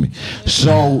feel me?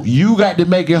 So you got to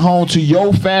make it home to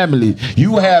your family.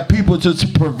 You have people to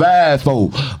provide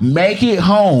for. Make it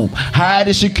home. Hire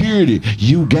the security.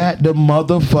 You got the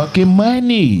motherfucking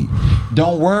money.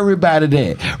 Don't worry about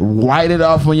that. Write it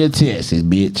off on your taxes,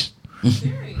 bitch.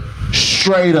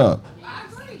 Straight up.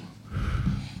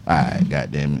 Alright,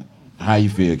 goddamn it. How you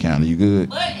feel, Counter? You good?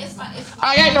 But it's fine.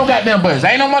 I ain't no goddamn buzz.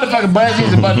 Ain't no motherfucking buzz.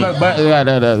 He's a motherfucking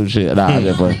buzz. Shit. Nah,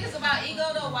 Niggas about ego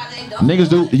though, why they don't? Niggas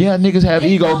do. Yeah, niggas have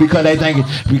ego because they think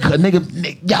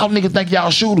y'all niggas think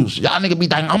y'all shooters. Y'all niggas be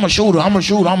thinking I'm a shooter. I'm a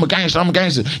gangster. Y'all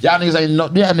niggas ain't no.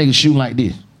 Y'all niggas shooting like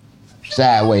this,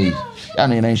 sideways. Y'all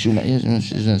niggas ain't shooting like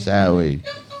this. Sideways.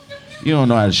 You don't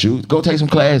know how to shoot. Go take some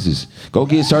classes. Go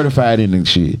get certified in this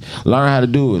shit. Learn how to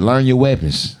do it. Learn your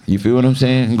weapons. You feel what I'm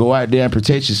saying? And go out there and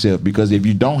protect yourself. Because if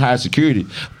you don't hire security,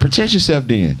 protect yourself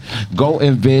then. Go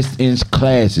invest in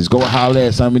classes. Go holler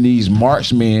at some of these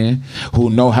marksmen who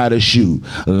know how to shoot.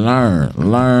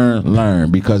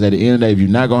 Learn. Because at the end of the day, if you're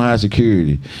not going to hire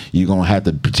security, you're going to have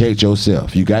to protect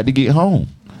yourself. You got to get home.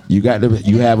 You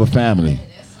have a family.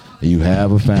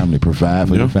 Provide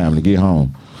for your family. Get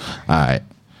home. All right.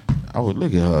 Oh,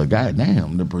 look at her.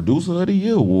 Goddamn. The producer of the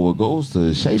year award goes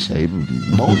to Shay Shay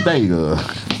Bodega.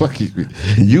 Fuck you.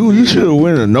 You should have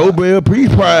won a Nobel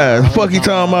Peace Prize. Fuck you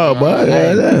talking about, boy.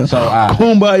 Hey, so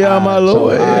Kumbaya, my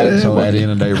lord. So at the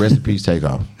end of the day, rest in peace,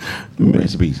 Takeoff.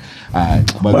 Rest in peace. All right.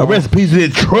 But rest in peace to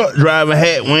that truck driving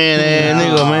hat wearing ass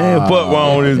nigga, man. Fuck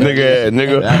wrong with this nigga ass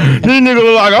nigga. This nigga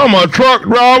look like I'm a truck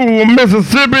driver from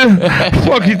Mississippi.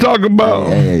 Fuck you talking about?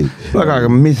 Hey. Look like a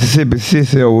Mississippi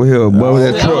sissy over here, boy, with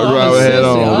that truck driver hat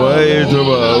on. Boy,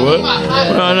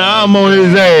 now I'm on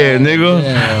his ass, nigga.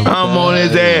 I'm on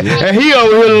his ass. And he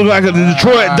over here look like a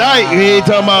Detroit dyke. He ain't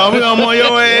talking about I'm on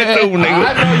your ass too,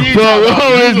 nigga. Fuck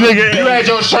wrong with this nigga. You had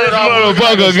your shirt off.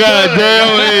 Motherfucker,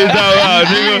 goddamn, he ain't talking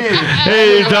about, nigga. He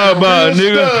ain't talking about,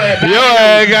 nigga. Your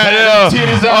ass got that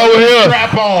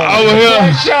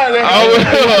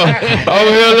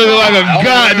over here looking like a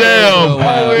goddamn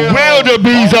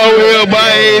wildebeest over here, boy.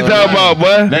 He ain't talking about,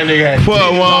 boy. That nigga had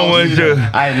fuck wrong with you.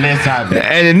 Alright, next topic.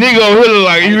 And the nigga over here look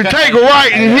like you can take a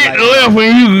right and hit the left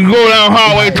and you can go down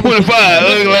Highway 25.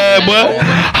 Ugly ass boy.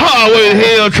 Highway to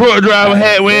hell, truck driver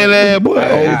hat wearing ass boy.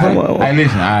 Hey,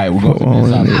 listen, all right, we're going to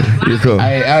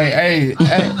Hey,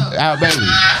 baby.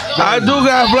 I do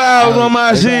got flowers on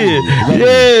my shit.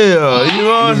 Yeah, you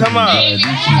know what I'm talking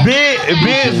about? Big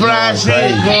fly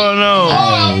shit going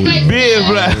on. Big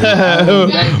fly.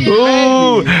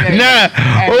 Ooh, now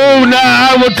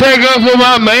I will take up for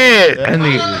my man.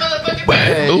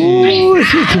 Ooh,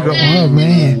 she took up her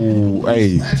man. Ooh,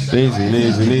 hey, listen.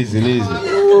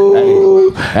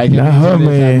 Hey, not her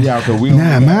man.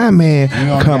 Nah, my man.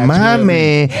 Cause my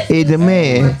man is the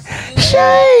man.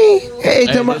 Shay. Hey,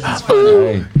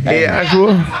 hey, I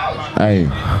swear.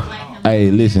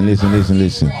 Hey, listen.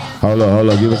 Hold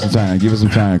up. Give us some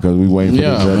time, cause we waiting for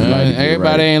this. Man,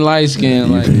 everybody ain't light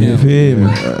skinned like him. Feel me?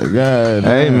 God,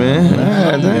 hey, man.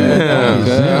 God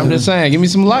damn. I'm just saying, give me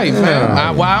some light,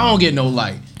 man. Why I don't get no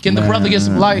light? Can the brother get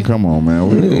some light? Come on, man.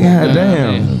 God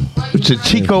damn. With your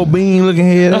Chico bean looking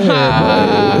head.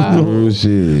 Oh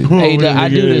shit. Hey, I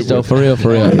do this though, for real.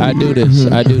 I do this.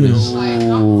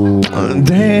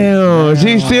 Damn,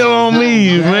 she's still on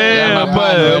me, man.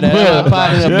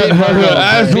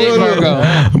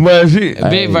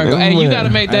 Big Virgo. Hey, you gotta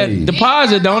make that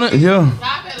deposit, don't it? Yeah.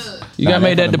 You gotta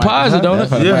make that deposit, don't it?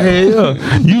 Yeah.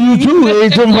 You too. Hey,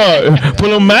 tomorrow. For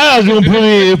them miles you gonna put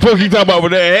in. Fuck you talking about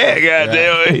with that hat,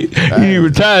 goddamn. You need to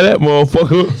retire that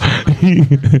motherfucker. Hey,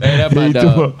 that my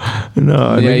dog.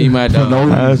 No, yeah, you my dog.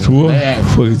 I swear.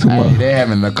 Fuck you tomorrow. They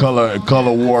having the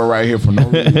color war right here for no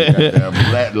reason.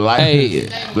 Black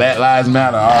Lives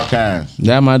Matter, all kinds.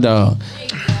 That my dog.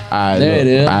 There it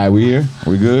is. All right, we here.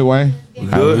 We good, Wayne?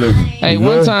 Good. Hey,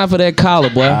 one time for that collar,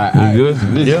 boy. You good?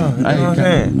 Yeah.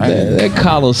 That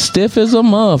collar stiff as a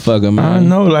motherfucker, man. I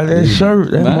know, like that shirt.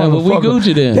 That motherfucker. We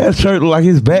Gucci then. That shirt look like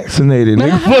he's vaccinated.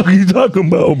 Nigga, fuck you talking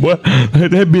about, boy?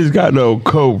 That bitch got no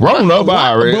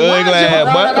coronavirus.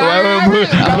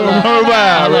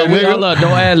 Hold up,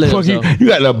 don't add libs. You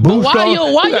got the boost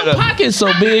on. Why your pockets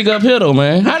so big up here, though,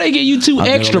 man? How they get you two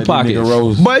extra pockets?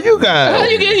 But you got. How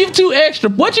you get you two extra?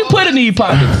 What you put in these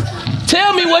pockets?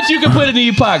 Tell me what you can put in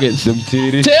these pockets. Them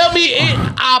titties. Tell me it.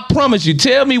 I promise you.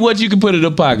 Tell me what you can put in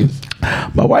the pockets.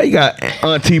 But why you got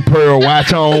Auntie Pearl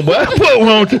watch on? But what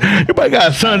wrong? You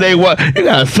got Sunday watch. You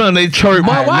got Sunday church.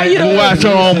 Why you don't watch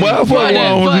on? But why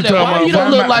you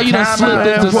don't look like you done slipped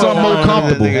into something more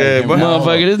comfortable?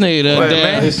 Motherfucker, this nigga done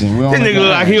damn. This nigga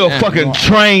look like he a fucking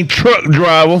trained truck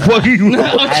driver. Fuck you. He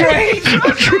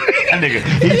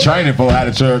training for how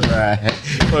to truck drive.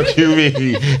 Fuck you,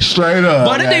 me. Straight up.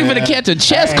 But that nigga finna catch a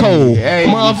chest cold,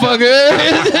 motherfucker.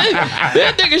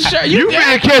 That nigga shirt. You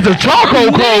finna catch a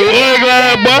charcoal cold. Boy,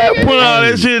 put all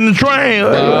that shit in the train.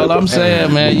 All I'm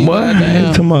saying, man, you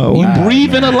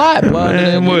breathing a lot, boy.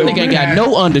 Nigga ain't got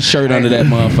no undershirt under that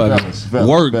motherfucker.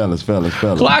 Work. Fellas.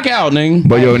 Clock out, nigga.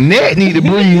 But your neck need to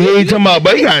breathe. You ain't talking about,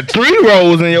 but you got 3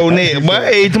 rolls in your neck. But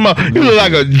ain't talking about, you look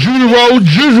like a Judy Rose,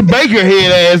 Juice Baker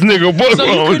head ass nigga. So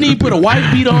you couldn't even put a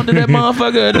white beat onto that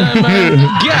motherfucker? Man?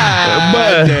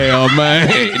 God damn, man.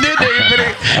 This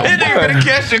nigga finna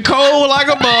catch a cold like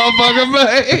a motherfucker,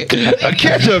 man.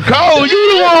 Catch a cold?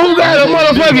 You the one who got a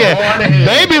motherfucking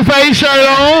baby face shirt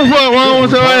on? Fuck wrong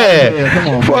with your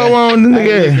ass? Fuck wrong with the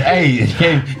nigga? Hey,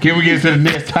 can we get to the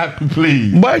next topic,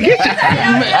 please? But get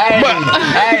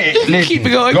listen, keep it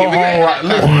going. Go home.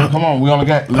 Listen, come on, we only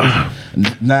got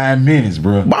 9 minutes,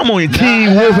 bro. I'm on your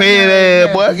Team Wolf head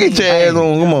ass, boy. Get your ass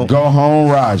on. Come on. Go home,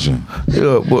 Roger.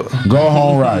 Yeah, boy. Go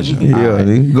home, Roger. Yeah,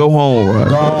 nigga. Go home, Roger.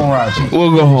 Go home, Roger.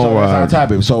 We'll go home, Roger. That's our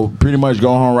topic. So pretty much,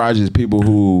 go home, Roger is people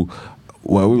who.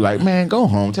 Well, we were like, man, go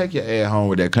home. Take your ass home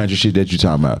with that country shit that you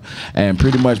talking about. And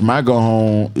pretty much my go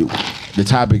home, the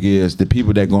topic is the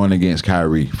people that going against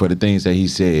Kyrie for the things that he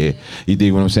said. You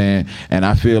dig what I'm saying? And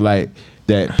I feel like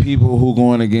that people who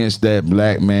going against that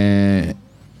black man,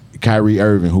 Kyrie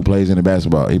Irving, who plays in the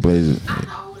basketball. He plays.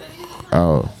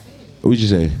 Oh, what'd you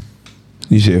say?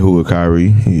 You said who with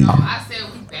Kyrie? I said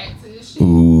we back to this shit.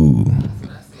 Ooh.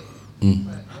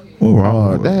 What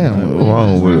wrong? Oh, damn. What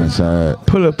wrong with it?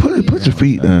 Put your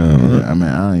feet down. I mean,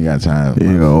 I ain't got time.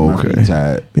 Yeah, okay. My feet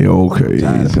tired. Yeah, okay.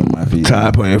 Tired of putting my feet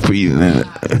tired putting your feet in that.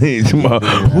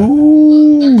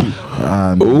 Ooh.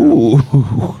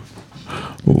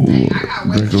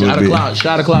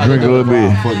 Shot o'clock. Drink a little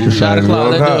bit. Shot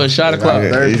o'clock. Let's do it. Shot o'clock.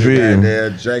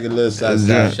 Drink a little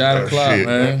side. Shot o'clock,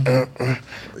 man.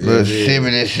 Little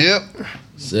sippity sip.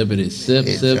 Sippity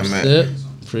sip.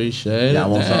 Appreciate it. I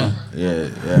want some. Yeah.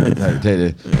 Take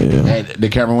it. Hey, the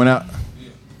camera went out.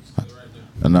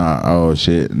 Nah. Oh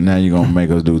shit. Now you gonna make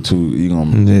us do 2. You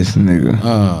gonna this nigga.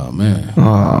 Oh man.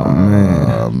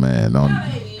 Oh man. Don't.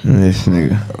 This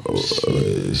nigga.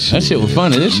 That shit was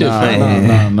funny. This shit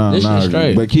funny. No. This shit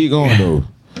straight. But keep going though.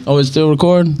 Oh, it's still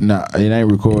recording? Nah, it ain't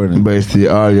recording. But it's the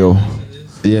audio.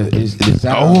 Yeah, it's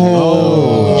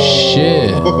Oh,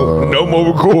 shit. No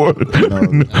more recording.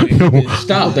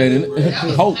 Stop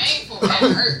that. Hoax.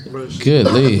 Good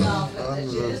lead.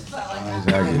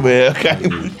 Well, okay.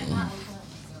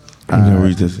 I'm gonna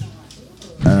read this.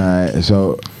 Alright,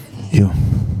 so Yeah.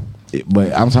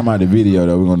 but I'm talking about the video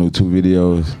though. We're gonna do 2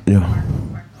 videos. Yeah.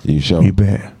 You show. We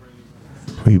back.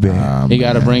 We back. He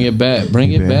gotta bring it back.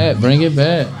 Bring it back. Bring it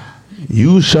back.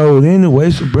 You showed anyway,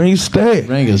 so bring stat.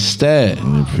 Bring a stat.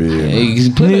 You feel me? Hey,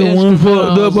 put the Nigga, one instrument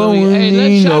fucked on up so on we- Hey, let's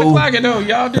you shot the know. clock it though.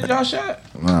 Y'all did y'all shot?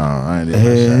 No, I ain't did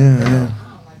Yeah, no shot. yeah.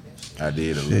 I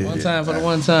did a little One bit. time for the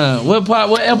one time. What part?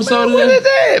 What episode of What this? is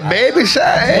that, baby?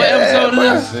 Shot. What episode of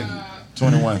this?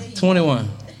 21. 21.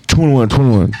 21.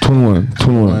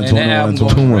 And that album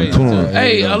going 21. crazy, too.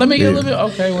 Hey, let me get a little bit.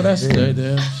 Okay, well that's good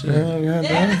there. Shit. That's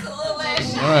a little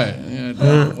ass shit. All right,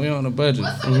 yeah, we on the budget.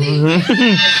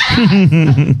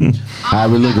 How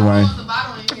we looking, Wayne?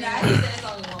 Nah, he said it's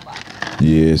only one bottle.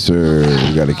 Yes, sir.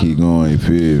 We gotta keep going. You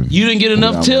feel me? You didn't get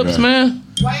enough tips, man.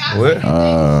 What?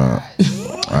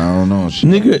 I don't know. Shit.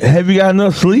 Nigga, have you got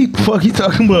enough sleep? Fuck you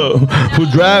talking about? For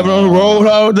driving on the road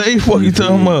all day? Fuck you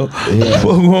talking about? Fuck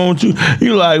wrong with you?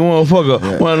 You like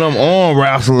motherfucker, one of them arm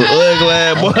wrestlers, ugly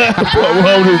ass boy. Fuck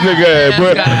wrong with this nigga ass,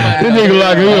 bro? This nigga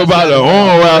like he about the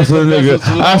arm wrestler nigga.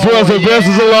 I swear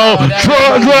Sylvester Stallone,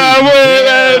 truck driver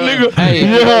ass nigga. Hey,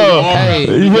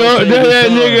 That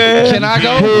nigga. Can I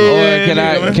go?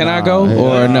 Or can I go?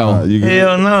 Or no?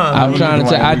 Hell no. I'm trying to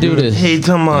tell. I do this. Hey,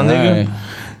 talking about nigga. All right.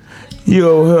 You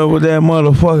over here with that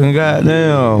motherfucking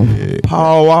goddamn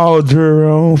Paul Walter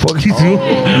on. Fuck you too.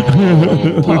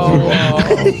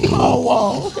 Paul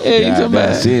Wall. Yeah, you talking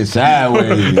about? Sit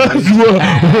sideways. Boys of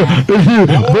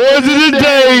the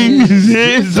days.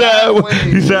 Sit sideways.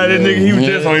 You saw that nigga, he was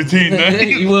just on his teeth.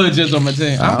 He was just on my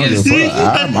team. I'm getting sleepy.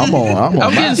 I'm on.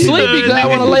 I'm getting sleepy because I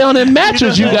want to lay on that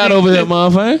mattress you got over there,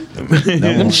 motherfucker.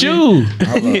 Them shoes.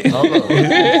 Hold up.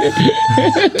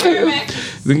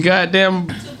 The goddamn.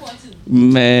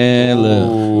 Man,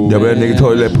 look. Yeah, but that nigga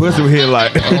told you that pussy was here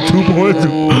like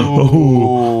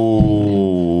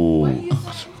 2.2.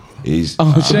 He's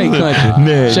Oh, Shake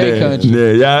Country. Shake Country.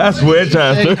 Yeah, yeah, I swear, Shake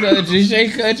China. Country.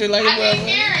 Shake Country like a I didn't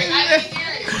hear it.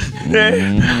 Like, wait a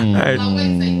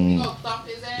second, you gonna thump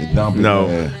his ass?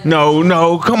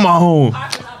 No, come on.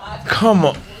 Come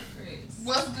on.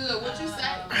 What's good? What you say?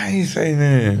 I ain't say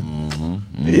that.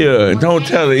 Yeah, don't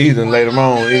tell her either later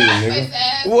on either, His nigga.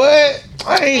 ass What?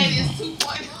 I and ain't. it's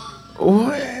 2.0.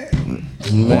 What?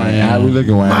 Wayne, how we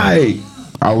looking, Wayne? Mike,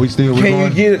 Are we still can you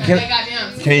recording? get it? They Can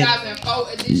goddamn Can you- 2004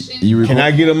 edition. You can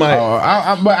I get a mic?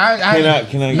 But I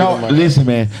Can I get no, a mic? listen,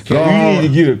 man. Go You on. need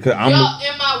to get it, cause I'm. Y'all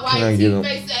in my Can I white get 'em?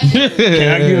 face ass.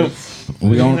 Can I get him?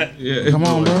 We on. Come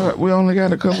on, bro. We only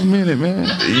got a couple minutes, man.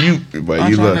 But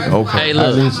you look okay. Hey, I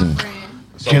look. listen.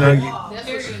 Can I?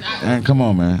 And come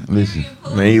on, man. Listen.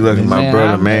 Man, you lucky my Man,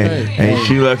 brother, I'm man. right. Ain't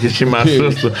she lucky she my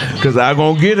sister? Cause I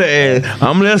gonna get her ass.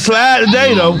 I'm gonna let it slide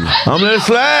today though. I'm let it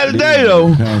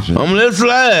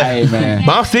slide. Hey, man.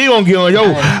 But I'm still gonna get on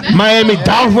yo Miami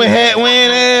Dolphin hat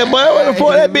wearing ass, boy. What the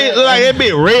fuck that bitch look like? That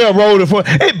bitch railroaded for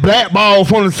it blackball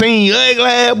from the scene. Ugly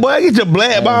ass, boy. Get your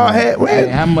blackball hat, Hey,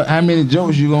 man. how many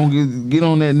jokes you gonna get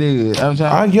on that nigga? I'm I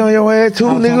trying. get on your ass too,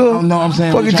 nigga. No, I'm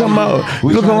saying. Fuck we you talking tryna about? get-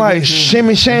 we Looking tryna like get you-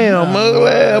 shimmy sham, ugly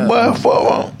ass, boy.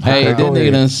 Fuck on. Hey, that go nigga ahead.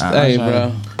 done. Hey,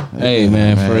 bro. Hey,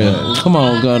 man, for real. Come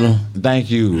on, Gunner. Thank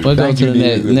you. We'll go Thank to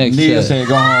you, the next Neil set. said,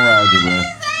 "Go home, Roger, bro.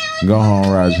 Go home,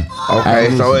 Roger." Okay,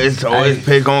 Hey, so listen. it's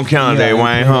pick on count Yeah, day,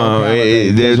 Wayne, pick huh? on count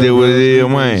day. That That's what it is, She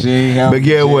ain't Wayne. got- But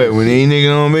guess what? When these niggas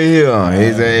don't be here,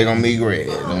 his ass gonna be great.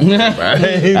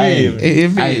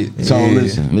 Hey, so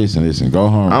listen. Go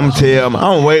home. I'm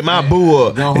gonna wake my boo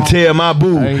up and tell my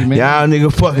boo, Hey, man. y'all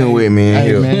nigga fucking with me in Hey,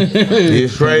 here. man. Yeah,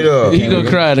 straight up. You gonna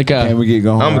cry in the car. Can we get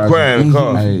go home? I'm Roger? crying in the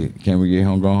car. Hey, can we get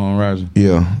home? Go home, Roger.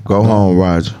 Yeah, go home,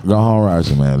 Roger. Go home,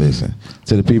 Roger, man. Listen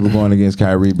to the people going against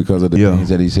Kyrie because of the Yeah. things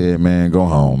that he said, man. Go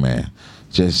home, man.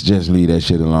 Just leave that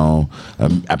shit alone.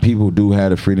 People do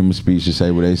have the freedom of speech to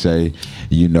say what they say.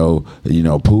 You know,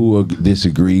 Pooh will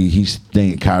disagree. He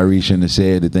think Kyrie shouldn't have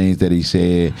said the things that he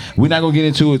said. We're not gonna get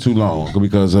into it too long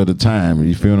because of the time.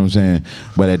 You feel what I'm saying?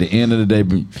 But at the end of the day,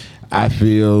 I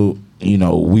feel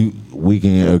we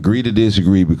can agree to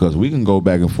disagree because we can go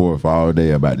back and forth all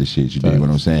day about this shit. You dig what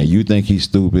I'm saying? You think he's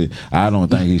stupid. I don't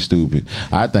think he's stupid.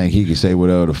 I think he can say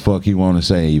whatever the fuck he want to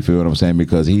say. You feel what I'm saying?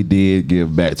 Because he did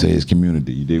give back to his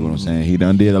community. You dig what I'm saying? He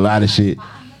done did a lot of shit.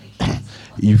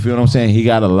 You feel what I'm saying? He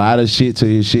got a lot of shit to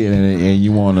his shit, and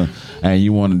you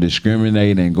wanna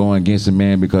discriminate and go against a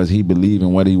man because he believe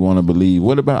in what he wanna believe.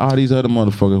 What about all these other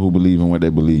motherfuckers who believe in what they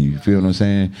believe? You feel what I'm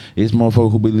saying? It's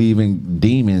motherfuckers who believe in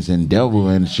demons and devil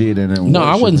and shit. And no,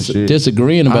 I wasn't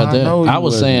disagreeing about that. I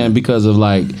was saying because of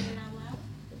like,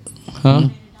 huh?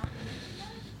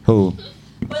 Who?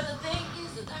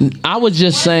 I was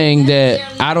just saying that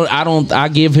I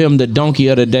give him the donkey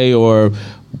of the day, or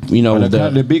you know,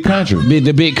 the big country,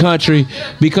 the big country,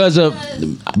 because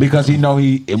he know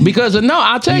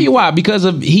I'll tell you why, because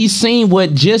of he's seen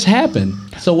what just happened.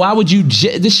 So why would you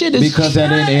the shit is, because at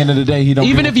the end of the day he don't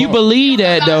even if you believe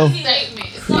that though.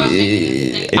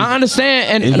 I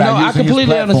understand, and no, I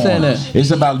completely understand that.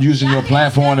 It's about using your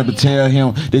platform to tell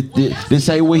him to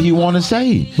say what he want to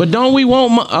say. But don't we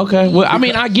want? Okay, well, I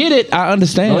mean, I get it. I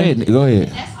understand. Go ahead.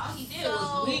 That's all he did.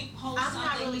 I'm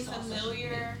not really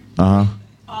familiar with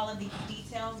all of these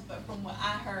details, but from what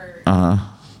I heard,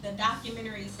 the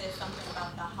documentary said something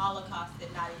about the Holocaust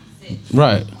did not exist.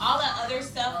 Right. All that other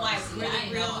stuff, like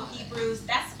real Hebrews,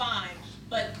 that's fine,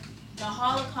 but the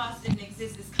Holocaust didn't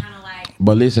exist. It's kind of like.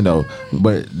 But listen though,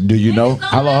 do you know?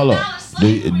 Hello. Do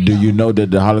you know that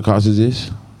the Holocaust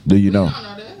exists? Do you know?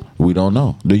 We don't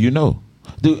know. Do you know?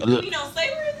 Do we know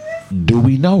slavery exists? Do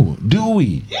we know? Do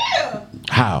we? Yeah.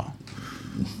 How?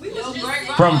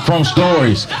 From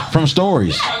stories. From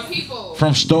stories.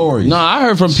 From stories. No, I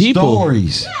heard from people.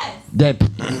 Stories.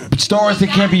 Yes. Stories that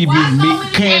can't be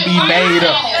made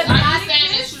up.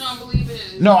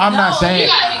 No, I'm not saying.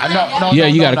 No. Yeah,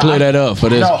 you got to clear that up for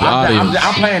this audience.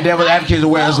 I'm playing devil's advocate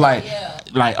where it's like,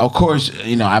 of course,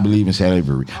 you know, I believe in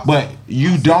slavery, but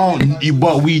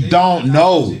but we don't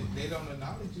know.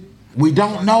 We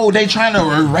don't know. They trying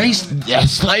to erase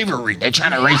slavery. They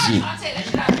trying to erase it.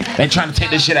 They trying to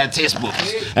take this shit out of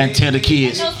textbooks and tell the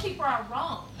kids. Those people are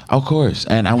wrong. Of course,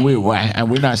 and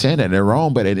we're not saying that they're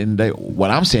wrong, but at the end of the day,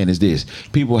 what I'm saying is this: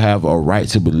 people have a right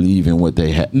to believe in what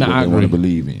they want to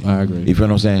believe in. I agree. You feel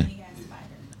what I'm saying?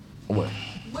 What?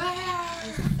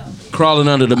 Crawling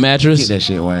under the mattress. Get that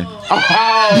shit, Wayne.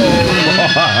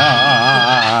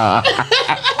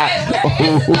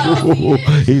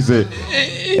 He said,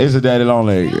 "It's a daddy long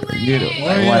leg." Get it,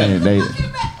 Wayne. Where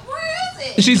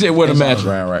is it? She said, "Where the mattress?"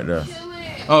 Right there.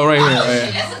 Oh, right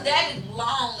here. That's a daddy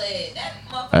long leg. That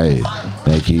Hey,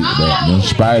 they keep that. Them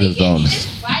spiders on it.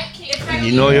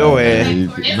 You know your ass. You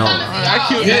know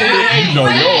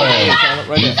your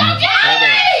ass.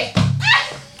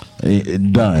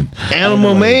 Done.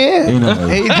 Animal man? You know,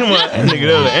 Hey, come on. That nigga,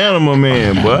 that's an animal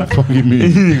man, boy. fucking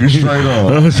me. Straight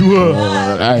up. I swear.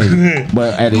 Hey,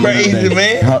 but at the Crazy, end of the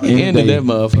day, End of that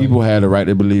motherfucker. people had a right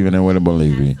to believe in what they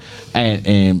believe in.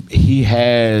 And he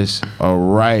has a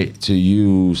right to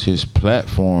use his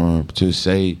platform to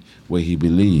say what he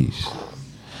believes.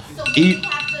 So you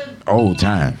have to Old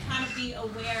time. kind of be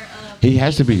aware of He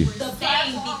has to be. the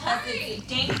thing because it's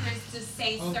dangerous to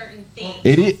say certain things.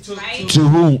 It is. Right? To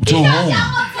whom? To whom? To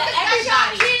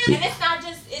everybody. And it's not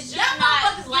just, it's just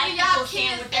not like people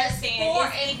saying what they're saying.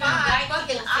 It's even white people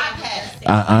saying what they're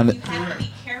saying. You have to be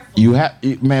careful. You have,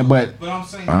 man, but I'm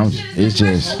saying it's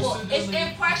just. It's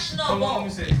impressionable.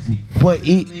 But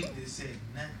The link that said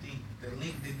nothing. The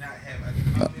link did not have a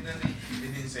comment on it.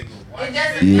 It didn't say go watch It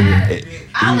doesn't Yeah. matter.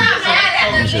 I'm not mad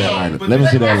at the link. Let me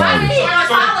see that I lighter. didn't even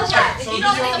apologize. If So you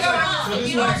don't this think is you're what I'm wrong, saying. if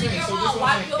you don't think you're wrong,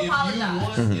 why do you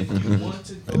apologize? If you want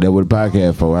to go, That what the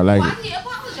podcast for. I like Why it. do you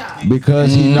apologize? Because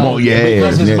he I'm knows. on your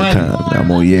Because ass his next money. time.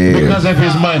 I'm on your Because ass. of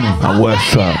his money. I'm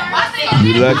what's up?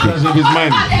 You lucky. Because of his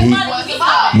money.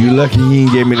 You lucky he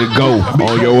ain't get me to go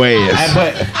on your ass.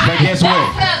 But guess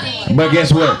what? But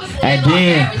guess what? And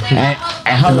then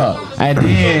hold up. And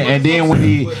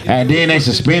then they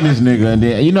suspend this nigga. And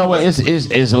then you know what? It's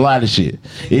a lot of shit.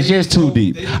 It's just too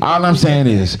deep. All I'm saying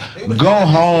is, go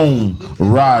home,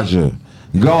 Roger.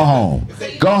 Go home.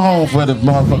 Go home for the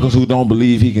motherfuckers who don't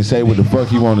believe he can say what the fuck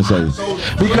he want to say.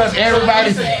 Because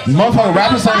everybody, motherfucker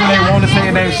rappers say what they want to say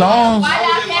in their songs.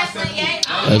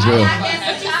 That's real.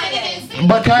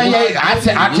 But Kanye, I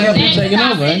tell people Taking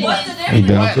over, ain't it? He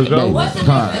done took over.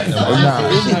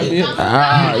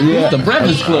 Yeah. The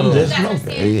Breakfast Club.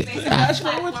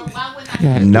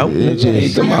 Nope.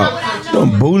 Hey, come on.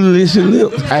 Them bootyless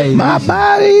lips. Hey, My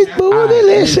body's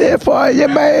bootyless shit for you,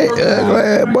 man.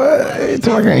 Boy, it's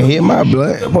like I can hit my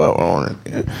blood. Put on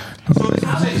it.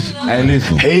 Hey,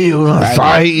 listen. Hell, I'm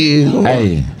sorry.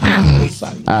 Hey.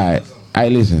 Alright. Hey,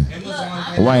 listen.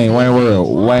 Wayne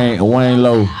World. Wayne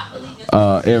Low.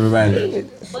 Everybody.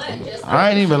 I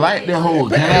ain't even like that whole.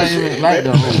 Can I even like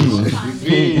the whole?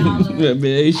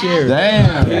 He shared.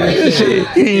 Damn. Shit,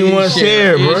 he ain't want to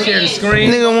share, bro. Share the screen.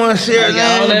 Nigga want to share all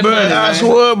that, that bro. money, I man.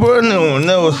 swear, bro. No,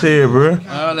 never share, bro.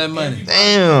 All that money.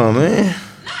 Damn, man.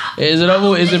 Is it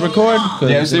over? Is it recording?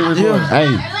 Yeah, it's recording.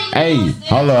 Hey,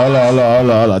 hold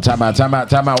on. Time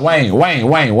out. Wayne.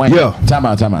 Yeah. Time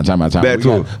out.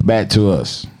 Back to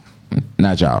us.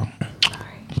 Not y'all.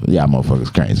 Y'all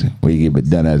motherfuckers crazy. We get it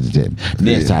done as a tip.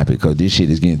 Next topic, because this shit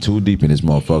is getting too deep in this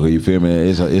motherfucker. You feel me?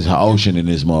 It's an ocean in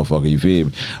this motherfucker. You feel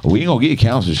me? We ain't gonna get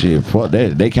counsel shit. Fuck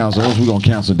that. They counsel us, we gonna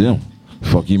counsel them.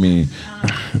 Fuck you mean?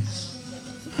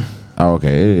 Okay,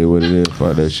 it is what it is.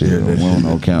 Fuck that shit. We don't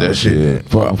know counsel That shit.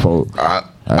 Fuck.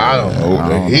 I don't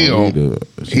know.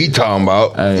 He talking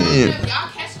about. Hey. Y'all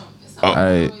catch him. It's all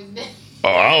Hey. always there.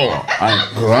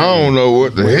 I don't know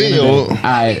what the hell.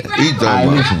 He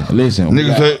talking about. Listen.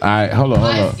 Nigga say- All right, hold on.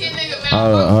 Light skinned nigga, man.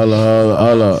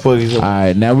 Hold up. Fuck is up? All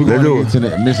right, now we're Let's do going to get to the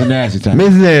Mr. Nasty time.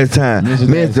 Mr. Nasty time. Mr.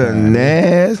 Mr.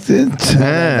 Nasty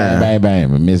time. Bang,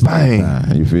 Mr. Nasty Bang.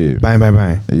 time. You feel me? Bang, bang,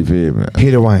 bang. You feel me?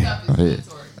 Hit it, Wayne.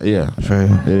 Yeah. Straight.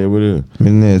 Yeah, what it is?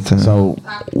 Mr. Nasty time. So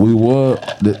we were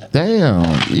damn.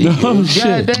 Oh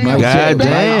shit! God damn.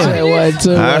 I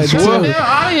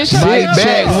swear. Sit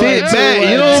back.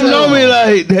 You don't know me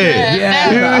like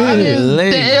that.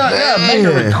 Make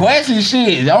a request and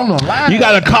shit on the line. You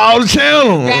gotta call the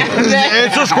channel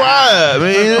and subscribe,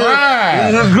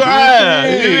 man.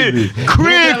 Subscribe.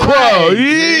 Critical. You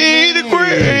ain't the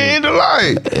ain't the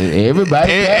like.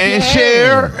 Everybody And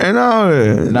share and all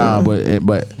that. Nah,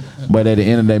 but at the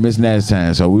end of the day, Miss Nasty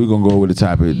time. So we're gonna go with the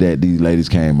topic that these ladies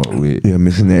came up with. Yeah,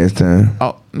 Mr. Nasty time.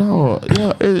 Oh no,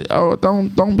 yeah.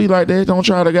 Don't be like that. Don't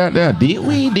try to goddamn. Did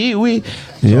we?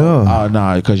 Yeah. Oh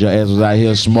no, because your ass was out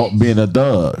here being a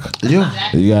thug. Yeah.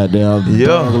 You goddamn. Yeah.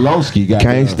 Lowski got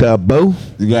Can't stop, boo.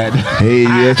 You got. Hey,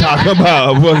 yeah, talking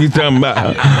about what you talking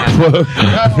about?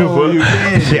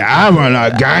 See, I want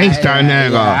a gangster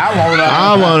nigga.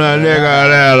 I want a nigga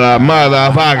that'll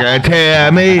motherfucker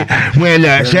tell me when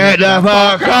to shut the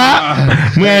fuck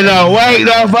up, when to wake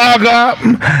the fuck up,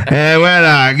 and when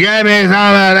to give me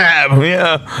some of that.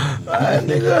 Yeah.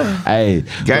 Hey,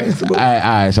 Gangster. all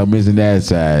right. So Mr. Nasty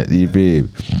side, you feel me?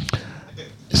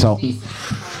 So,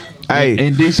 Hey,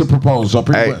 indecent proposal. So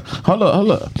pretty Hey. much,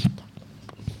 hold up.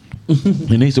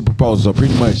 Indecent proposal. So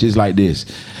pretty much it's like this: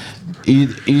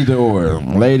 either or,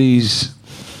 ladies,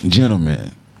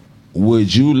 gentlemen,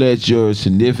 would you let your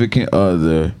significant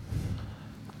other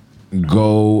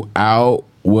go out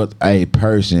with a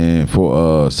person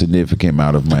for a significant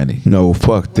amount of money? no,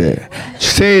 fuck that.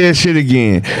 Say that shit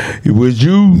again. Would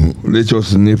you let your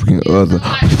significant other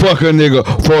fuck a nigga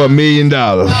for $1 million?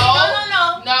 No.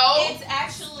 It's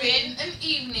actually Spend an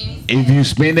evening. If you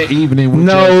spend the evening with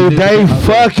No, your they significant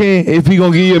other- fucking if he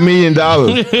gonna give you $1 million.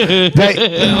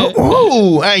 They,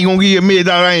 oh, I ain't gonna give you $1 million.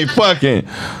 I ain't fucking.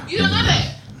 You don't know that.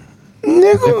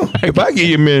 Nigga, if I give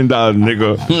you $1 million,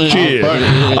 nigga, shit,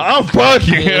 I'm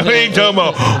fucking. I ain't talking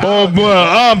about, oh boy,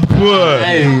 I'm put.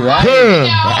 Hey, right? Huh,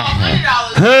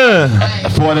 $100. huh.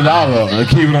 $40 and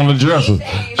keep it on the dresser.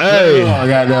 Hey, I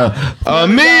got the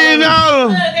 $1 million.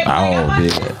 Oh,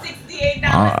 bitch.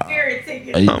 $68 spirit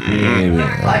ticket.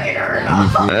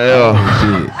 Yeah.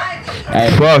 Hey,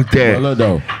 Fuck that. look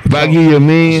though. If I give you $1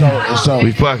 million, So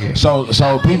we fucking. So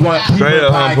people in Straight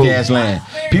up, humble. podcast land.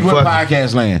 People in Fuck.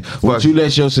 podcast land. Would Fuck. you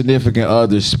let your significant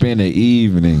other spend the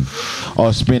evening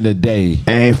or spend the day?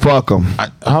 And fuck them.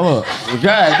 Hold up. God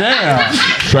damn.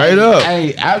 Straight up.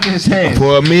 Hey, I'm just saying.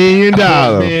 For $1 million.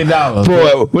 $1 million.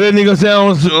 For what that nigga say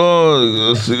on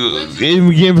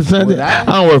even again for Sunday? I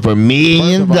don't work for $1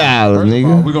 million,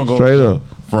 nigga. We're gonna go straight up.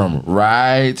 from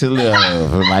right to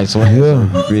left. Like so.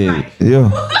 Yeah. You feel it? Yeah.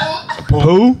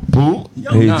 Who? Pooh?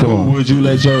 He talking. Would you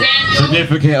let your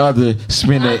significant other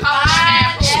spend the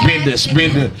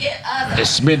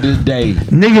day?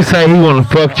 Nigga say he wanna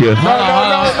fuck you.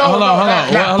 Hold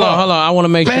on. I want to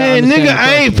make sure. I Man, understand nigga, the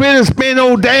I ain't finna spend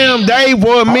no damn day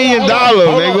for $1 million,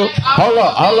 nigga. Hold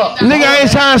up. Nigga, I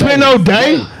ain't trying to spend no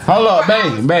day. Hold up,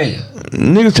 babe.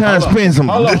 Nigga trying to spend some.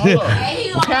 Hold up.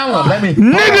 Count up. Let me.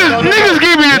 Niggas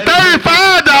give me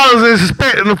 $35 and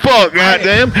spending the fuck,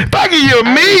 goddamn. If I give you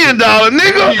 $1 million,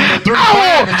 nigga,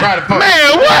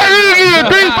 man, what? Nigga give you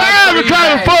 $3,500 to try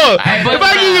to fuck. If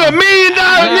I give you $1 million,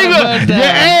 nigga,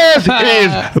 your ass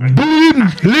is booty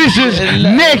Licious,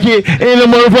 naked in the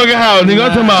motherfucking house, nigga.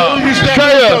 I'm talking about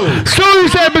straight up. Soon you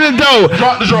step in the door,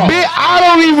 bitch, I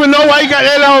don't even know why you got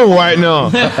that on right now.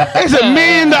 It's $1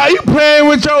 million. You playing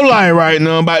with your life right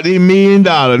now about this $1 million,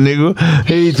 nigga.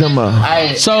 Here you talking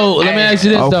about. So let me ask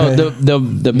you this though.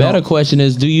 The better question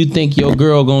is, do you think your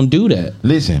girl gonna do that?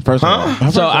 Listen, first of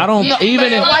all. So I don't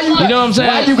even. You know what I'm saying?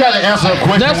 Why you gotta answer a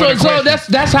question? That's what. So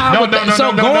that's how I would.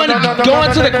 So going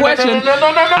to the question,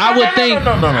 I would think.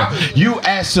 No.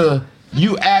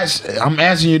 You ask. I'm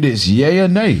asking you this: yay or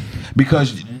nay?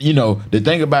 Because you know the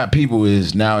thing about people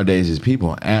is nowadays is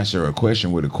people answer a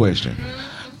question with a question.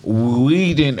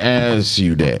 We didn't ask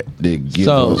you that. They give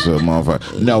us a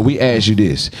motherfucker. No, we asked you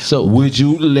this. So would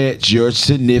you let your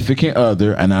significant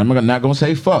other, and I'm not gonna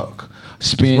say fuck,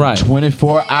 spend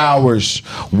 24 hours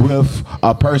with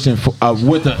a person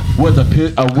with a That's what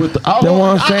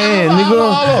I'm saying,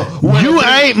 nigga. You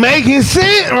ain't making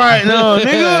sense right now,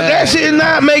 nigga. That shit is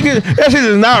not making. That shit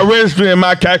is not registering in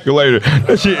my calculator.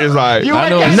 That shit is like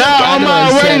not on my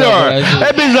radar.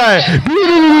 That bitch like,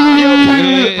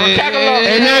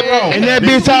 and that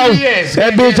bitch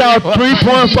out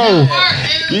 3.4.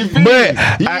 But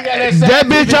that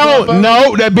bitch on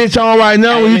that bitch on right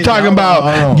now when you talking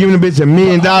about giving a bitch $1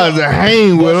 million to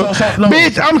hang with her.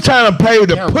 Bitch, I'm trying to pay with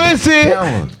the pussy,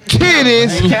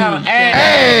 titties,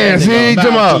 ass. See,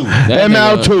 come on,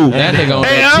 ML2.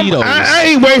 I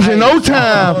ain't wasting no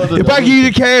time. If I give you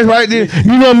the cash right there,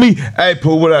 you know me. Hey,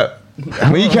 Pooh, what up?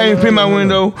 When you came through my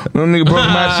window, no nigga broke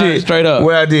my shit. Straight up.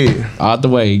 What I did? Out the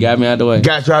way. You got me out the way.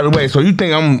 Got you out the way. So you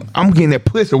think I'm getting that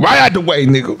pussy right out the way,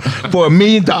 nigga, for $1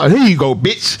 million? Here you go,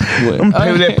 bitch. I'm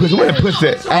paying with that pussy. Where that pussy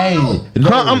at? Hey,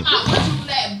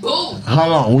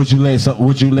 hold on. Would you let? That's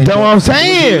what I'm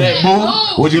saying.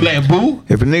 Would you let boo?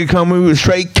 If a nigga come in with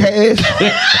straight cash.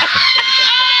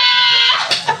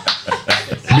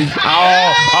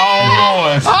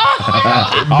 all noise.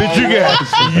 Bitch, you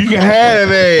can have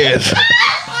that ass.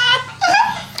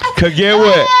 Cause get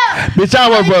what? Bitch, I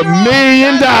work for $1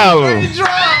 million.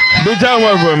 Bitch, I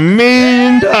work for $1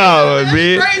 million,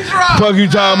 bitch. Fuck you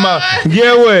talking about?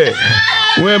 Get what?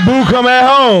 When Boo come at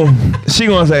home, she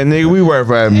gonna say, nigga, we work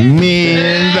for $1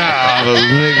 million,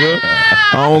 nigga.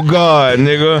 Oh God,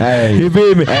 nigga. Hey. You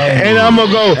feel me? Hey. And I'm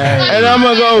gonna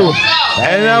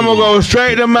go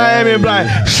straight to Miami and be like,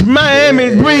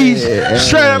 Miami breeze,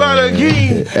 straight up out of the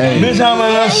key. Bitch, I'm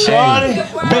in that shorty.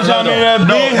 Bitch, I'm in that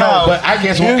big house. But I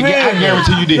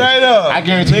guarantee you this. Straight up. I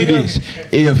guarantee you this.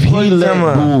 If he let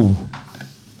Boo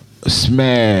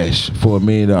smash for $1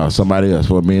 million, somebody else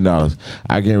for $1 million,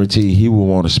 I guarantee he will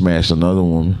want to smash another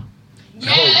woman.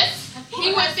 Yes,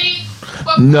 he would think.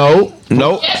 No,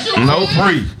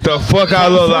 free. The fuck I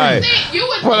look like?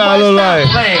 What I look like?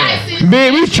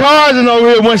 Man, we charging over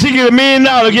here. When she get $1 million,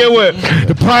 get what?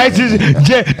 The prices,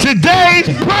 today's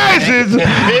prices,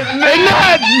 and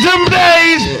not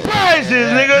today's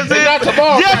prices, nigga.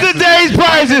 Yesterday's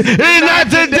prices, and not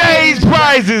today's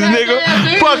prices, nigga.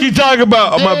 Fuck you talking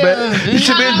about? Oh my bad. You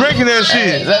should be drinking that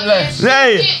shit.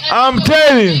 Hey, I'm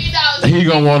telling you, he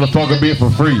gonna want to fuck a bit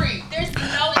for free.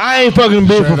 I ain't fucking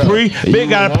bitch for free. Bitch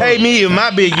gotta pay me if my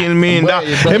bitch getting $1 million.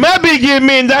 If my bitch getting $1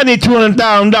 million, I need $200,000,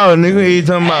 nigga. What you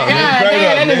talking about?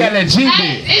 That nigga got that G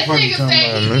bitch. This nigga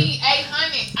said he need 800.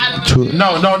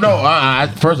 No.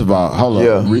 First of all, hold on.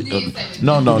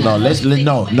 No. Hold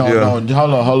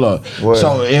on. What?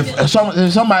 So if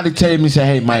somebody tell me, say,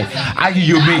 hey, Mike, I give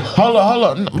you $1 million. Hold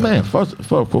on. Man, fuck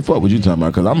what you talking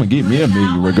about? Because I'm gonna get me $1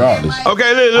 million regardless.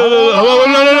 Okay,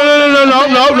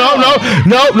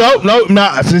 no.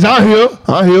 Nah, since I'm here.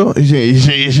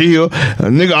 She here. A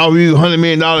nigga always $100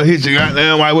 million hit you.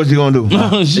 Goddamn, what's he gonna do?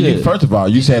 Oh shit. First of all,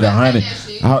 you said 100.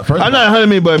 I'm not $100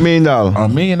 million, but $1 million.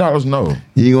 $1 million, no.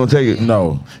 You ain't gonna take it?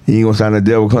 No. You ain't gonna sign a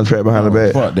devil contract behind the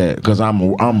back? Fuck that, because I'm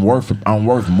worth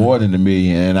more than $1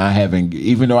 million, and I haven't,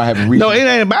 even though I haven't reached. No, it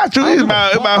ain't about you. It's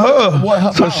about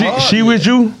her. So she with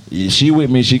you? Yeah, she with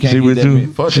me. She can't get that $1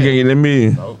 million. She can't get $1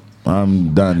 million. No.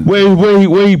 I'm done.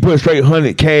 Where he put straight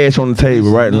 100 cash on the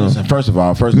table right now? First of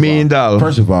all, $1 million.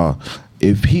 First of all,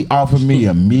 if he offered me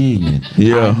 $1 million,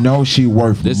 I know she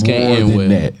worth more than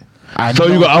that. So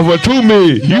you gonna offer $2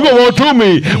 million? You gonna want $2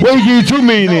 million? Where he give you $2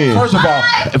 million in? First of all,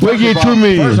 $2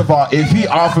 million. First of all, if he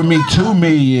offered me $2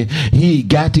 million, he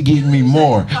got to give me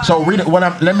more. So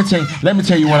let me tell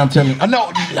you what I'm telling you.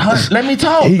 No, let me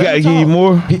talk. He got to give you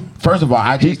more. First of all,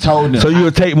 I just told them. So you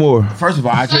would take more. First of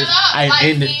all,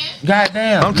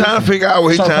 goddamn. I'm trying to figure out what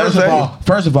he's trying to say.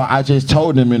 First of all, I just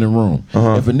told them in the room.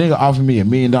 If a nigga offered me $1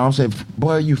 million, I'm saying,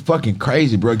 boy, you fucking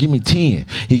crazy, bro. Give me 10.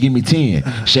 He give me 10.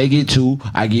 Shay get 2.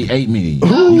 I get 8 million. You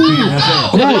feel what I'm saying?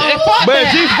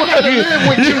 But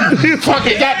you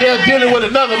fucking goddamn dealing with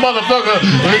another motherfucker.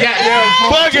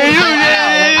 Fucking you,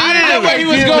 I didn't know where he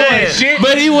was going. Shit.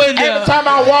 But he wouldn't. Every time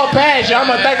I walk past you, I'm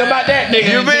gonna think about that nigga. You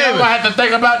feel me? I'm gonna have to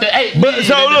think about the 8 million. But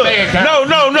so look, the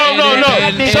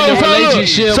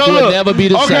relationship would never be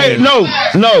the same. Okay, no.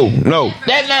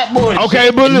 That's not bullshit.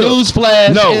 Okay, but look.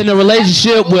 Newsflash, in the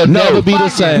relationship will never be the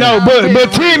same. No,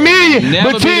 but 10 million.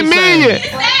 But 10 million.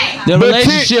 The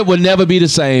relationship will never be the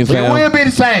same, fam. It will be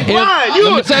the same. Why? You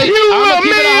 $1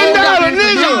 million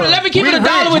nigga. Let me keep it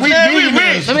 $1 with you.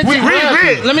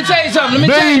 Let me tell you something.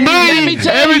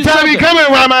 Every time he come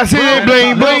around my city,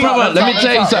 bling bling.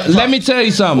 Let me tell you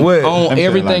something. On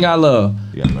everything I love.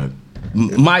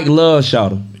 Mike loves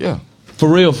Shawty. Yeah. For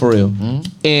real.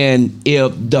 And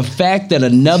if the fact that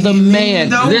another man,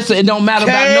 listen, it don't matter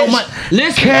about no money.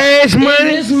 Listen, cash money.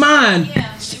 In his mind,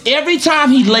 every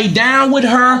time he lay down with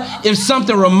her, if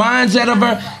something reminds that of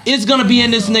her, it's gonna be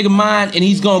in this nigga mind, and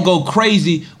he's gonna go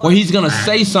crazy, or he's gonna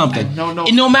say something.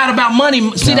 It no matter about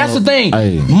money. See, that's the thing.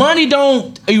 Money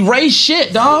don't erase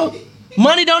shit, dog.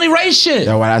 Money don't erase shit.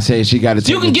 That's what I say. She got to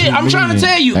take. You can get. I'm trying to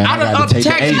tell you. Out of tax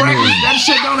brackets, that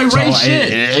shit don't erase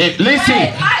shit.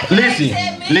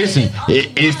 Listen.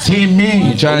 It's 10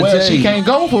 million. She can't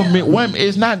go for one.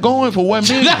 It's not going for 1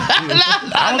 million.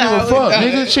 I don't give a fuck,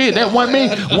 nigga. Shit, that 1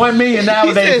 million. 1 million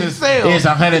nowadays is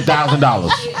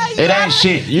 $100,000. It ain't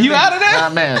shit. You out of that?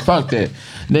 Nah, man. Fuck that.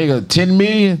 Nigga, 10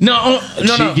 million. No.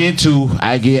 She get 2,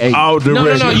 I get 8. All the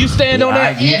rest. No. You stand on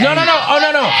that. No.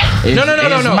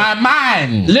 It's my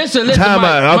mind. Listen. Time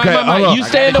out. Okay, hold on. You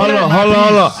stand on that. Hold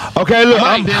on. Okay, look.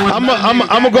 I'm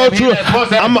gonna go to.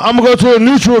 I'm gonna go to a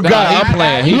neutral guy. I'm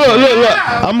playing. Look.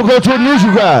 I'm gonna go to a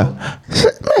neutral guy. Man,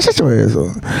 shut your ass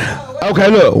up. Okay,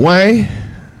 look, Wayne.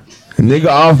 A nigga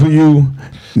offer you,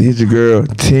 here's your girl,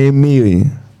 10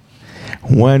 million.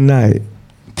 One night,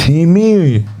 10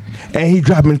 million. And he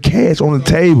dropping cash on the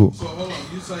table. So hold on,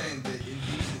 you saying that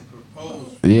indecent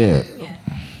proposal? Yeah.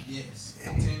 Yes.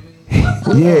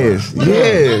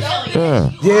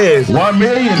 1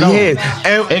 million. No. Yes.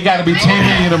 And it got to be 10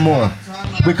 million or more.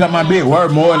 Because my bitch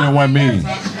worth more than 1 million.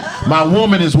 My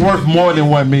woman is worth more than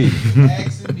 1 million.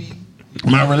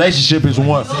 My relationship is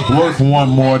worth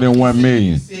more than 1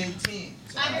 million.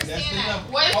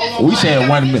 We said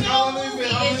 1 million.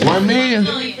 1 million.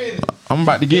 I'm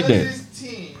about to get that.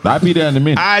 I'll be there in a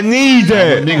minute. I need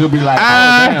that. Nigga be like,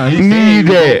 I need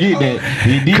that. Get that.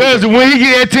 Cause when he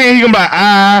get that 10, he gonna be like,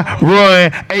 I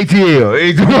run ATL.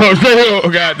 Straight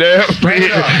up, goddamn.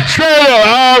 Straight up,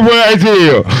 I run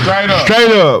ATL. Straight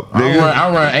up.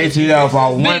 I run ATL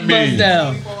for 1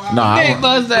 million. Big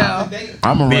buzz down.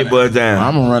 I'm gonna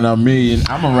run $1 million.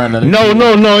 I'm gonna run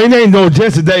No. It ain't no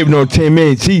Jessica Davis, no 10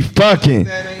 million. She fucking.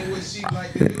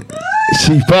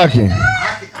 She fucking.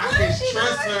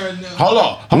 Hold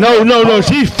on. No,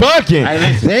 she fucking.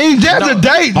 It ain't just a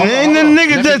date. Ain't no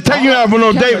nigga just taking you out for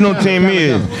no date, no 10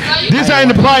 million. This ain't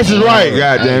the Price is Right,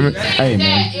 goddamn it. Hey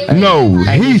man. No.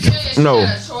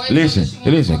 Listen.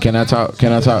 Can I talk?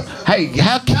 Hey,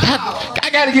 how I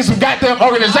gotta get some goddamn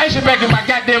organization back in my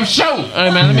goddamn show.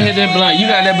 Hey man, let me hit that blunt. You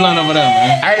got that blunt over there,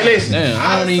 man. Hey, listen. Damn,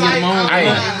 I don't even get my own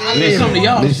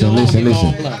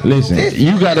blunt. Listen.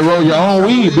 You gotta roll your own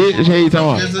weed, bitch. What you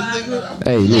talking about?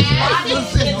 Hey, listen.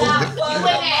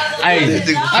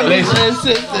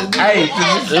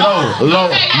 Low.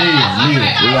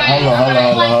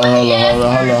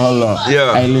 Hold on.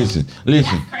 Yeah. Hey, listen. He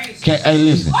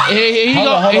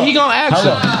gonna ask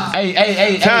her.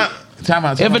 Hey. Time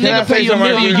out. If a nigga pay you $1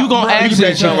 million, you gonna ask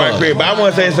that shit. Right quick, but I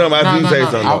want to say something after you say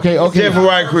something. Okay. Say for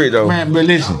right quick though. Man, but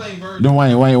listen. The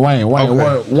Wayne.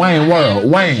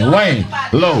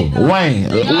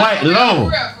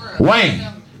 Wayne.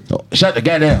 Shut the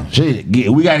goddamn shit.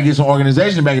 We gotta get some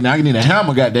organization back now. I need a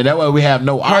hammer, goddamn. That way we have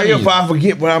no Hurry audience. up, I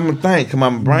forget what I'm gonna think. Cause my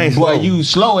brain slow. Boy, you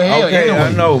slow as hell. Okay, anyway.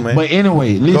 I know, man. But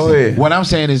anyway, listen. Go ahead. What I'm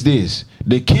saying is this: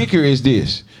 the kicker is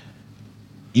this.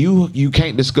 You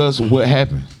can't discuss what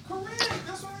happened.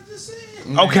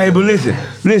 Okay, but listen. I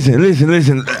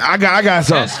got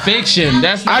something. That's fiction.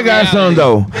 That's not I got reality. something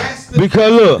though.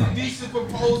 Because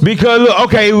look.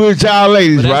 Okay, with y'all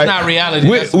ladies, But that's right? not reality.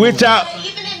 With y'all.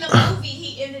 Even in the movie,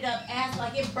 he ended up acting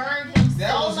like it burned him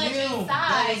so much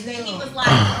inside that he was like,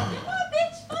 "What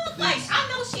bitch fuck? Like I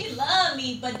know she loved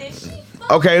me, but did she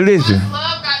fuck?" Okay, listen.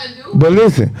 Love got to do. But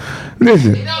listen. It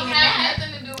don't have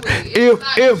nothing to do with it.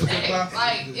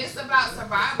 it's about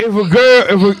survival.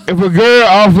 If a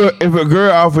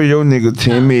girl offer your nigga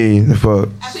 10 million for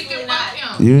She can fuck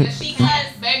him. you, Because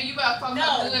Baby, you better fuck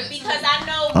no, him good. because I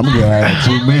know I'm gonna get her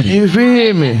in 2 minutes. you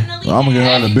feel me? I'm gonna get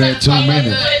her in the bed 2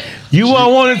 minutes. You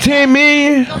want 10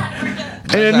 million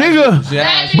and a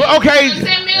nigga, but okay.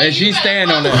 And she stand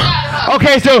on that.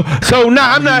 Okay, so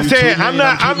now I'm not saying I'm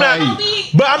not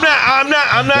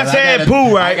saying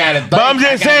poo, right? But I'm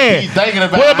just saying,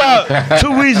 what about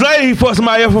 2 weeks later he fuck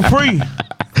somebody else for free?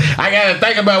 I gotta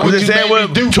think about I'm what just you saying, made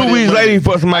me do. 2 weeks later he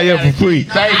fuck somebody else for free.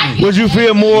 Would you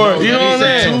feel more? You know what I'm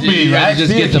saying? You rather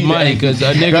just get the money because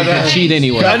a nigga can cheat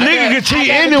anyway. A nigga can cheat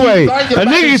anyway. A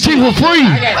nigga can cheat for free.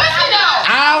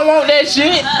 I don't want that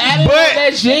shit. I don't want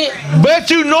that shit. But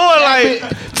you know it like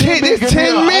it's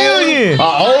 10 million. An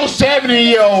old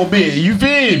 70-year-old bitch. You feel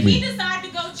if he me? decide to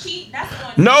go cheat, that's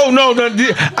on No.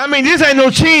 I mean, this ain't no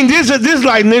cheating. This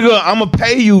like, nigga, I'ma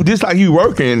pay you. This like you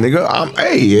working, nigga.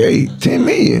 Hey, 10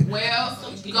 million. Well,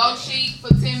 go cheat for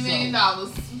 $10 million.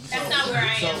 That's not where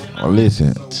I am in my Well,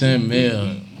 listen. 10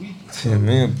 million. 10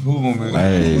 million, poo man.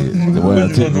 Hey, well,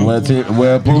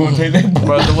 poo.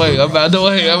 About the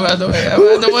way.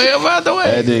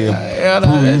 That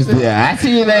nigga. Yeah, I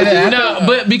see you later. No,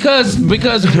 but because in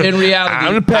reality,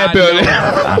 I'm the pappy on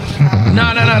that. No.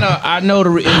 I know in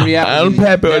reality, I'm the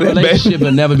pappy on that, relationship baby.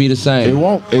 will never be the same. It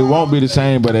won't be the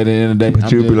same, but at the end of the day,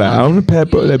 You'll be like, I'm the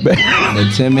pappy on that, baby.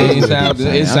 And 10 million sounds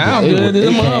good. It sounds good. It's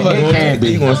a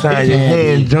motherfucker. You gonna sign your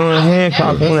hand, John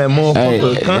Hancock on that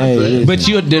motherfucker contract. But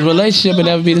the relationship will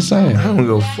never be the same. I don't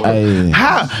go fuck. Hey,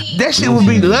 How? That shit would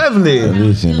be lovely.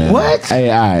 listen, man. What? Hey,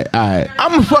 all right.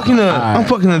 I'm fucking a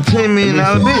 $10 million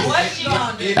bitch. What you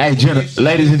gonna do? Hey,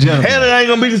 ladies and gentlemen. Hell, it ain't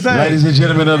gonna be the same. Ladies and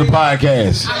gentlemen of the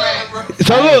podcast.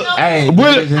 So look, Hey, it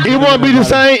won't be the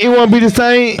same. It won't be the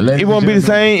same. It won't be the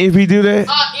same if he do that.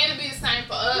 It'll be the same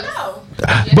for us.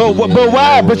 But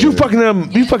why? But you fucking a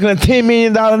 $10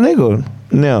 million nigga.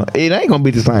 No, it ain't gonna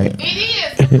be the same. It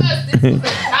is because this is a job.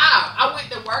 I went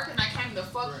to work and I came to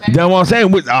fuck back. That's what I'm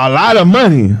saying. With a lot of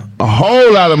money, a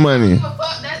whole lot of money. Fuck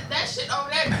that shit over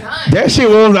there done. That shit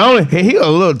was only he a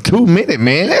little 2 minute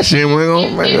man. That shit went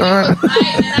on.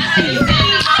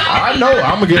 I know.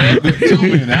 I'm gonna get her 2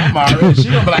 minutes. I'm already. She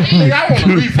gonna be like, nigga, I want a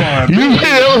refund.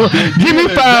 Give me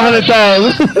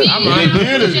 500,000. The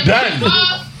deal is done.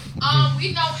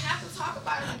 We don't have to talk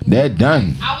about it. That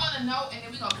done. I want to know, and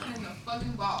then we gonna put it in the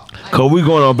fucking ball. Cause we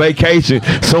going on vacation.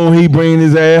 Soon he bring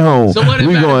his ass home. So what if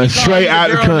we that- going if you call straight the out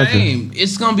the girl country. name,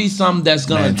 it's gonna be something that's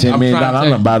gonna. Man, $10 million.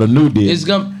 I'm about a new deal. It's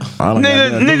gonna.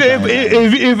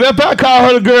 Nigga, if I call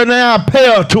her the girl now, I pay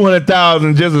her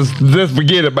 200,000 just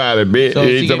forget about it, bitch. So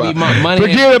she give me money.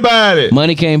 Forget about it.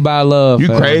 Money can't buy love. You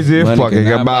fam. crazy as Money fuck. It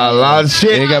cannot can buy a lot of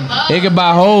shit. It can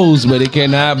buy hoes, but it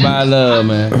cannot buy love,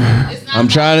 man. I'm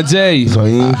trying to tell you. So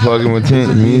you ain't fucking with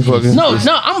 10. You ain't fucking. No,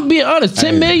 I'm being honest.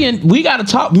 10 million. We gotta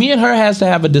talk. Me and her has to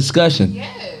have a discussion.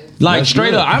 Like That's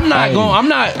straight good. up. I'm not Hey. going. I'm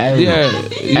not. Hey.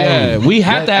 Yeah. We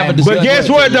have to have a discussion. But guess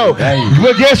what though? Hey.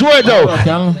 But guess what though? Hold on,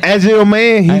 Callum. As your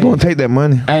man, he gonna take that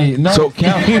money. Hey, no. So he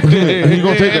gonna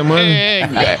take that money.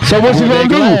 So what's he gonna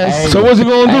do? Hey. So what's he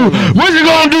gonna do? What's he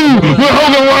gonna do? We're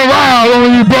Hogan one round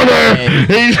on you, brother.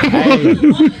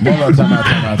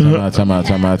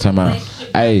 Time out.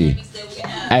 Hey,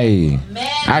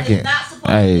 I can.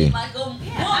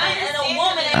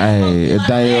 Hey, if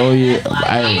they owe you,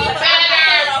 hey.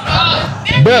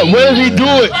 But what if he do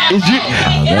it? If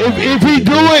he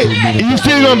do it, you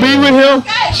still gonna be with him?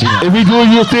 If he do it,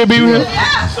 you'll still be with him?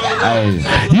 Hey,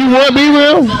 You wanna be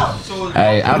with him?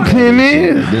 hey, I'm 10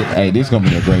 million? Hey, this gonna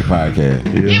be a great podcast.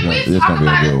 This gonna be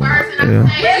a good one.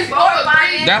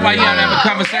 That's why you have to have a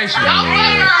conversation.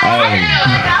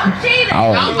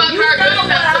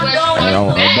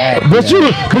 But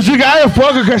cause you gotta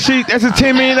fuck her, cause that's a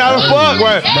 $10 million fuck,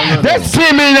 right? That's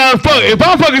 $10 million fuck. If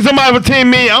I'm fucking somebody for $10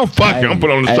 million, I'm fucking. I'm put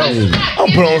on the show.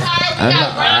 I'm put on.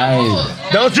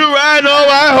 Don't you ride no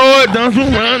white horse. Don't you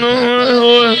ride no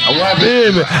white horse.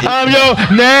 Baby, I'm your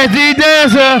nasty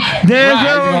dancer.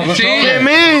 Dancer. 10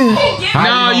 million.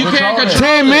 No, you can't control.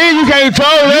 10 million, you can't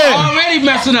control You that. already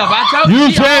messing up. I told you.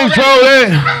 You can't control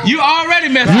that. You already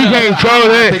messing You up. can't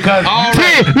control that. Because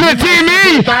Look, 10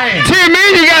 million. 10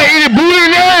 million, you gotta eat a booty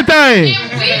and everything.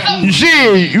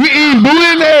 Shit, you eating booty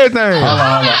and everything.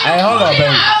 Hey, hold on,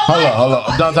 baby. Hold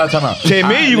on. Don't talk about 10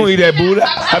 million, you gonna eat that booty?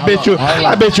 I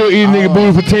bet you'll eat a nigga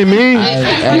booty for 10 million.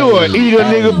 You will eat a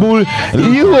nigga booty.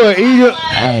 You will eat a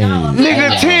Hey,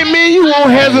 nigga 10 million. You won't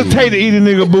hesitate to eat a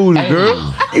nigga booty,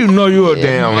 girl. You know you a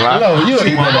damn lie. Look, you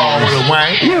eat that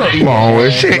ass. Come on, well,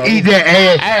 she'll eat that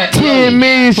ass. 10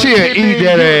 million, she'll eat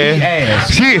that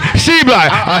ass. She be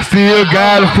like, I still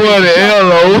got it for the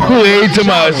LO. Who ain't talking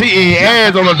about? She eating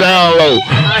ass on the down low.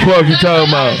 Fuck you talking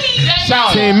about?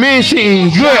 10 million, she eating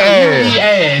good ass. You eat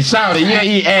ass. Shout it. You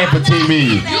eat ass for 10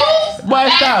 million. Boy,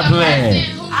 stop playing.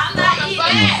 I'm not eating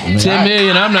that. 10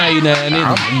 million, I'm not eating that either.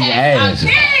 I'm eating ass.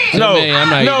 No, I'm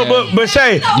not no, eating but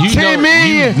say, You 10 know-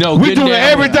 million, you know we good doing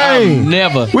damn well, everything. I'm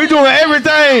never. We doing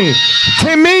everything.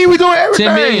 10 million, we doing everything.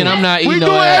 10 million, I'm not eating We no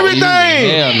doing ass.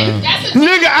 everything. Hell no.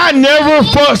 Nigga, I never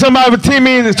fucked somebody for 10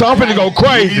 million, so I'm finna go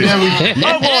crazy.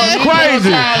 I'm going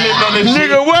crazy.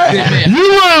 Nigga, what? You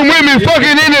weren't with me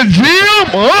fucking in the gym?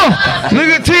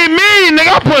 Nigga, 10 million,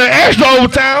 nigga, I put an extra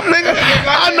overtime, nigga.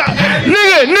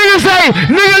 Nigga say,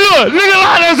 nigga, look, nigga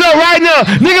line us up right now.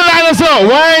 Nigga line us up.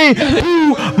 Wayne,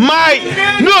 who, Mike.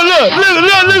 Look.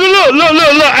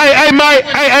 Hey, Mike.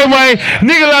 Hey, Wayne.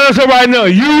 Nigga line us up right now.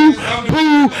 You,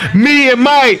 Pooh, me, and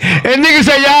Mike. And nigga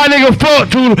say, y'all nigga fuck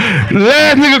to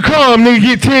last nigga come, nigga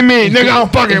get 10 million. Nigga, I'm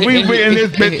fucking, we in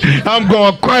this bitch. I'm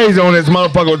going crazy on this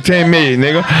motherfucker with 10 million,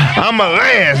 nigga. I'm a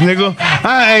last, nigga.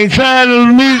 I ain't trying to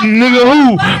meet nigga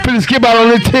who finna skip out on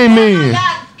this 10 million. Y'all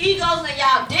egos and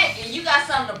y'all dick, and you got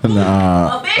something to prove.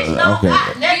 Nah, A bitch don't okay.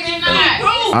 got nothing to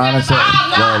prove. Honestly, I'm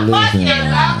bro, not fucking.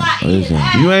 I'm not eating listen.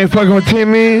 ass. You ain't fucking with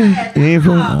 10 million? You ain't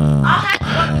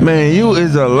fucking. Man, you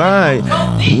is a lie.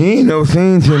 You ain't no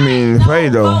seen 10 million in the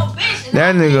face though.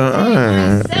 That nigga,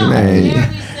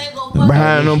 man.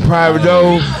 Behind them private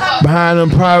doors,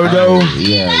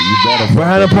 Yeah, you better.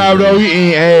 behind the private door, you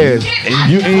eating ass.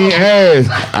 You eating ass.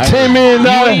 $10 million.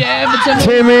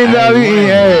 $10 million, you eating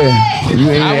ass. You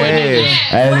eating ass.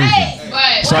 Hey, listen.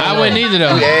 But I wouldn't either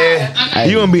though. Ass.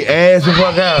 You gonna be ass the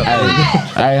fuck out.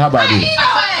 Hey, how about this?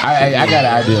 I got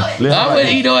an idea. Listen, I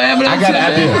wouldn't eat no ass. I got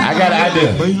an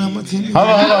idea.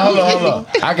 Hold on.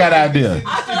 I got an idea.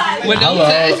 With no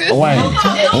taxes. Wayne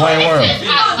World.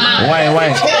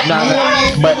 Wayne. Nah,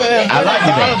 but I like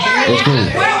it though. It's cool.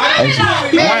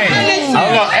 Wayne.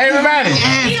 Hold on, everybody.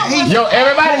 Yo,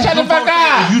 everybody shut the fuck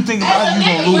up. You think about it, you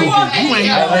gonna lose. You ain't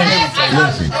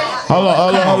Listen. Hold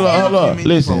on.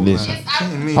 Listen.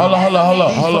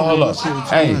 Hold on.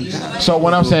 Hey, so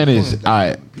what I'm saying is, all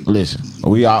right, listen.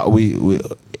 We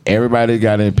everybody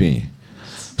got an opinion.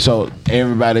 So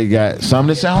everybody got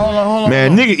something to say. Hold on.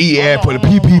 Man, nigga eat ass for the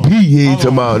PPP. He ain't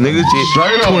talking about nigga. Shit,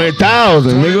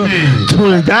 20,000, nigga.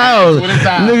 20,000.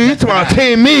 Nigga, you talking about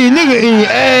 10 million. Nigga eat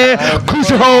ass,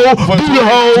 cushion hole, booty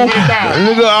hole,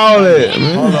 nigga, all that.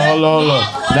 Man. Hold on.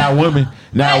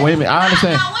 Now women. I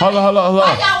understand. Hold on.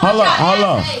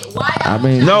 I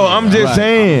mean, No, I'm just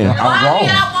saying. I'm wrong.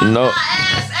 No.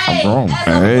 I'm wrong.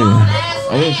 Hey,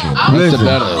 Listen. listen.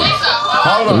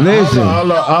 Hold on. Listen.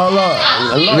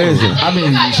 Listen. I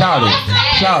mean, shout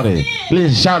it.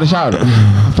 Listen, shout it.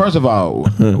 First of all,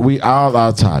 we all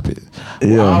our topic.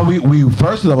 Yeah. We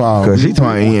first of all, Cause she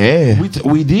talking ass.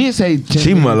 we did say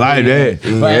She must like that.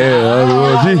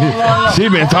 Yeah, she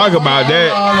been talking about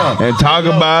that and talk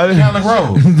about it. Counter.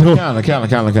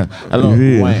 Hello,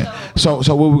 Yeah. Wayne. So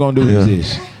what we're gonna do is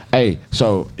this. Hey,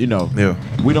 so we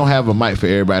don't have a mic for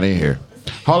everybody in here.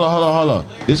 Hold on.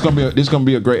 This gonna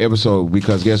be a great episode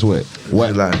because guess what?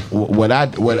 What I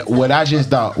just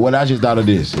thought of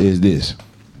this is this.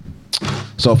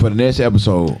 So for the next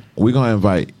episode, we're gonna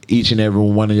invite each and every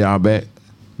one of y'all back.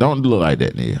 Don't look like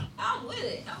that, nigga. I'm with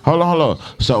it. Hold on.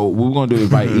 So what we're gonna do is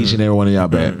invite each and every one of y'all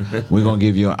back. We're gonna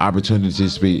give you an opportunity to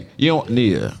speak. You don't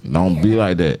don't be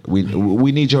like that. We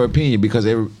need your opinion because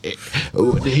hold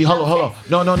on.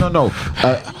 No. Y'all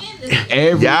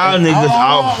niggas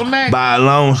off by a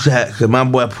long shot. Cause my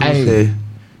boy Pooh said.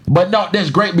 But no, that's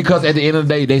great because at the end of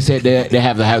the day, they said they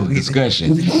have to have a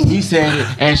discussion. He said it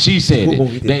and she said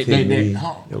it. They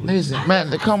listen,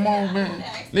 man. Come on, man.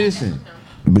 Listen.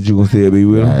 But you gonna still be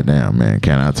with him? God damn, man.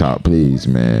 Can I talk, please,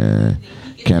 man?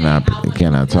 Can I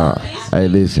talk? Hey,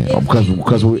 listen.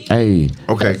 Because we. Hey.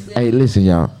 Okay. Hey, listen,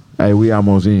 y'all. Hey, we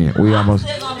almost in. Hold on.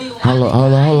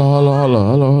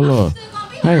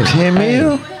 Hey, 10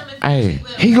 mil? Hey.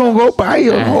 He gonna go buy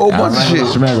you a whole bunch of shit.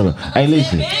 Hey,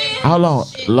 listen. Hold on.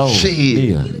 Low. Shit.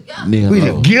 Neil We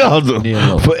low. together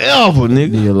Neil. forever, nigga.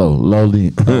 Neil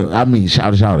low. I mean,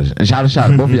 shout it. And shout it.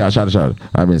 Both of y'all shout it.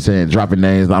 I've been saying dropping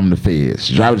names. I'm the feds.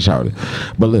 Shout it.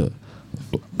 But look,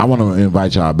 I want to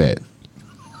invite y'all back.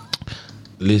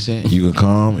 Listen, you can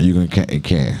come. You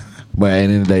can. But at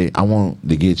the end of the day, I want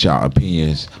to get y'all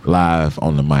opinions live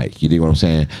on the mic. You dig what I'm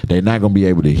saying? They're not gonna be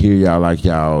able to hear y'all like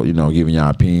y'all, giving y'all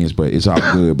opinions, but it's all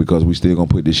good because we still gonna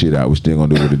put this shit out. We still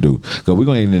gonna do what it do. Cause we're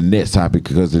gonna get into the next topic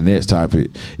because the next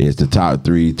topic is the top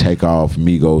 3 Takeoff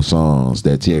Migos songs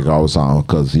that Takeoff song.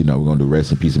 Cause we're gonna do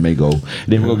Rest in Peace of Migos.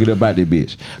 Then we're gonna get up out that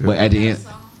bitch. But at the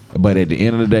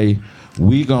end of the day,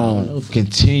 we gonna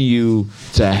continue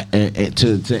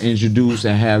to introduce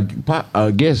and have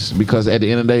guests because at the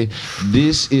end of the day,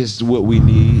 this is what we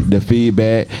need: the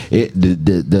feedback,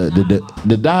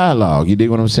 the dialogue. You dig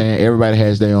what I'm saying? Everybody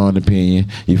has their own opinion.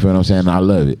 You feel what I'm saying? I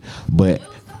love it, but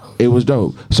it was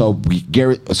dope. So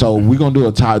Garrett, so we gonna do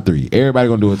a top 3. Everybody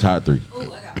gonna do a top 3.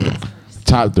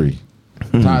 Top 3.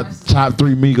 Top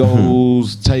 3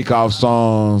 Migos Takeoff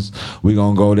songs. We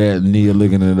gonna go there. Nia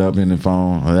looking it up in the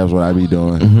phone. That's what I be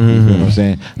doing. You feel what I'm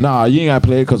saying? Nah, you ain't gotta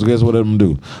play it because guess what I'm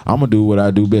gonna do? I'm gonna do what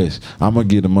I do best. I'm gonna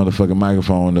get the motherfucking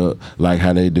migrophone up like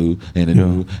how they do and they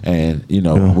do, and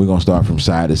we're gonna start from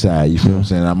side to side. You feel what I'm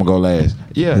saying? I'm gonna go last.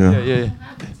 Yeah.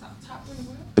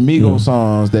 The Migos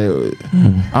songs that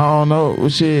I don't know.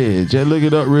 Shit, just look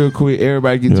it up real quick.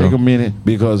 Everybody can take a minute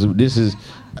because this is.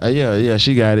 Yeah,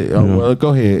 she got it. Well,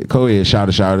 go ahead, shout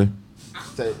it. I know names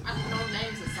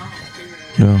of songs.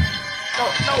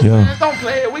 Man, don't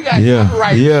play it. We got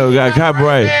copyright. Yeah, we got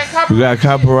copyright.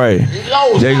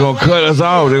 They gonna cut us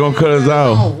off.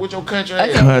 What's your country?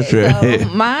 So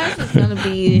mine is gonna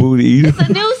be Booty Eater.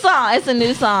 It's a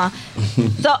new song.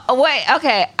 So wait,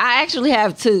 okay, I actually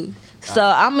have 2. So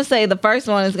I'm gonna say the first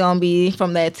one is gonna be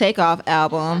from that Takeoff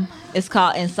album. It's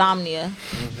called Insomnia.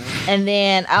 And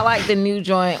then I like the new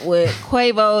joint with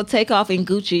Quavo, Takeoff, and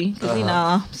Gucci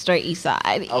because straight East Side.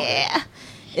 Okay. Yeah,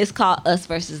 it's called Us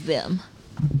Versus Them.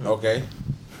 Okay.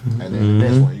 And then the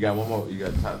next one, you got one more. You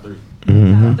got top 3.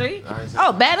 Top 3?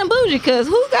 Oh, Bad and Bougie. Because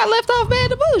who got left off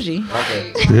Bad and Bougie?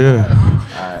 Okay. Yeah.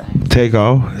 All right.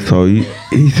 Takeoff. So he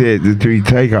said the 3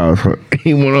 Takeoffs.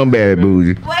 He went on Bad and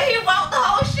Bougie. Well, he wrote the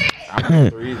whole shit. I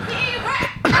got 3.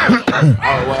 I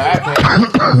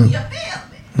paid.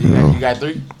 You got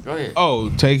 3? Go ahead. Oh,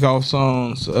 Takeoff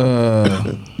songs.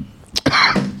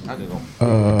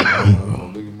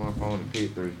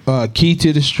 Key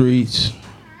to the Streets.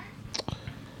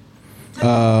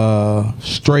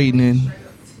 Straightening.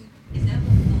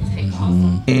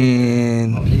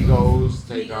 And Migos,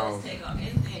 Takeoff.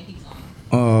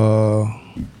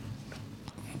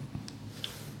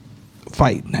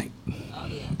 Fight Night.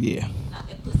 Yeah.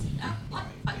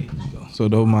 So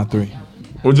those are my 3.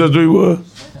 What your 3 was?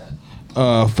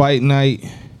 Fight Night.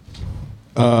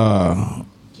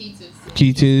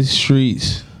 Key to the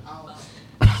Streets.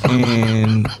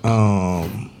 And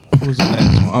what was the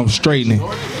last one? Straightening. That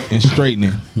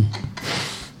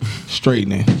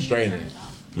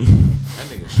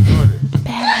nigga started.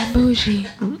 Bad and Bougie.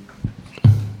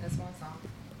 That's one song.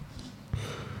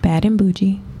 Bad and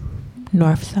Bougie.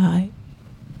 North Side.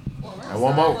 And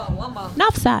one more.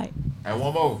 North Side. And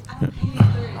one more.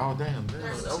 Oh, damn.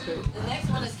 Okay. The next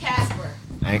one is Casper.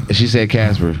 She said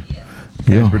Casper.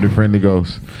 Casper the Friendly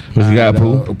Ghost. What you got,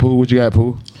 Pooh? Pooh, what you got,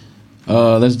 Pooh?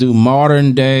 Let's do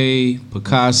Modern Day,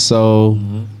 Picasso,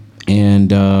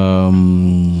 and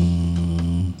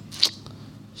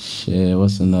shit.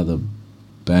 What's another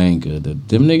banger?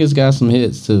 Them niggas got some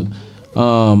hits too.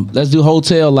 Let's do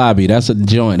Hotel Lobby. That's a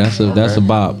joint. That's a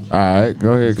bop. All right,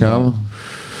 go ahead, Colin.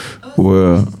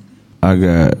 Well, I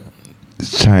got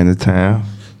Chinatown.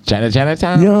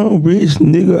 Chinatown? Young rich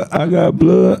nigga, I got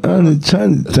blood under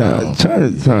Chinatown. Young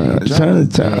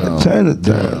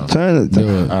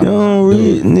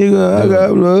rich nigga, I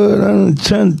got blood under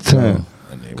Chinatown.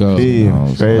 Go.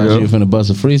 Yeah, you finna bust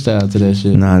a freestyle to that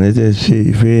shit. Nah, that's that shit,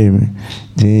 you feel me?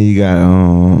 Then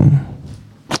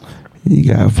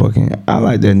you got fucking, I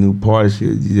like that new party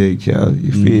shit, DJ Khaled,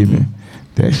 you feel me?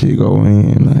 That shit go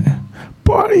in like,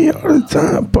 party all the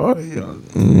time, party all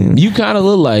the time. You kind of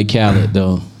look like Khaled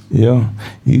though. Yeah,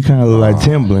 you kind of look like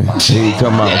Timbaland. Hey, you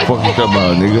talking about, fuck you talking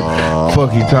about, nigga.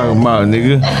 Fuck you talking about,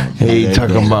 nigga. Hey, you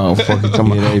talking about, fuck you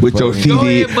talking about. With your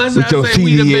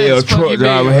CDL truck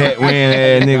driver hat wearing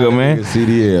ass nigga, man.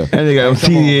 CDL. That nigga got them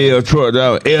CDL truck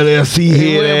driver, LLC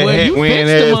head ass hat wearing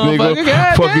ass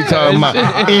nigga. Fuck you talking about.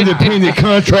 Independent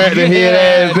contractor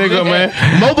head ass nigga, man.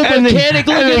 Mobile mechanic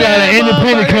That nigga got an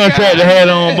independent contractor hat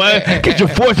on, boy. Get your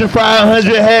Fortune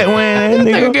 500 hat wearing ass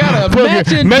nigga. Got a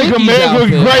matching Make Dickies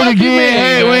America outfit. great again,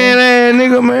 hat wearing ass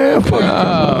nigga, man. Fuck you,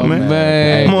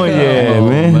 man. Come on, yeah,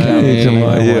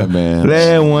 man.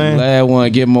 Last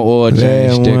one, get my oil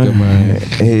change sticker, man.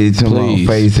 Hey, to my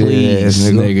face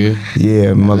ass nigga.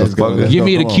 Yeah, motherfucker. Give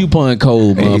me the coupon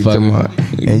code,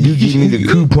 motherfucker. And you give me the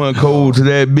coupon code to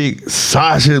that big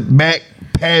Sasha backpack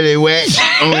patty wax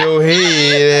on your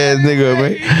head, ass nigga,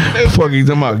 man. Fuck you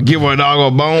talking about? Give her a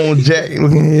dog a bone jack.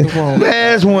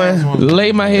 Last one.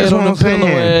 Lay my head on the pillow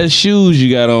ass shoes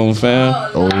you got on, fam.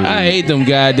 I hate them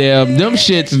goddamn. Them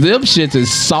shits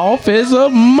is soft as a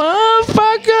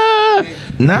motherfucker.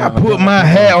 Now I put my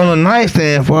hat on a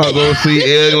nightstand before I go see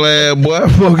ugly ass boy.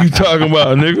 Fuck you talking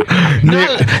about, nigga?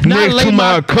 Next to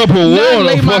my cup of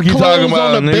water. Fuck you talking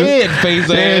about, on the nigga? bed, face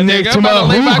ass And next nigga. to I'm about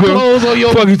my to lay my hookah. clothes on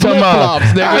your Fuck you talking about?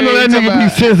 flip-flops, nigga. I know that nigga be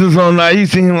senseless on night. You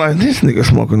see him like, this nigga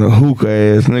smoking a hookah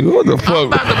ass nigga. What the fuck? I'm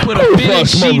about to put Who a the fitted fuck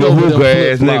sheet smoking a over the hookah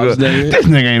ass flip-flops, nigga? nigga. This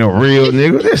nigga ain't a real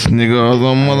nigga. This nigga is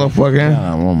a motherfucking.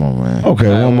 One more, man. Okay,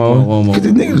 one more. one more. Cause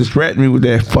this nigga distracted me with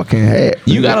that fucking hat.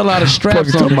 You got a lot of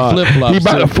straps Fucking on the talking about- flip-flops. He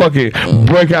about to fucking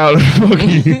break out of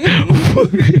fucking.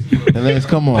 Let's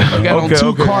come on. I got on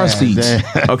two car seats.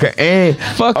 Okay, and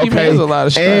Fuck you, man. There's a lot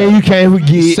of straps. and you can't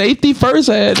forget Safety first,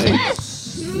 ad.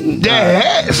 that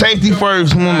hat. Safety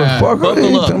first, motherfucker.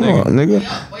 buckle up, Come on, nigga.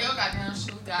 Boy, your goddamn shoes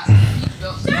got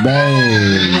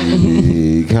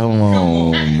Babe, come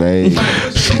on, babe.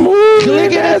 Smooth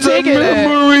Click it and as a take it,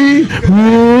 memory.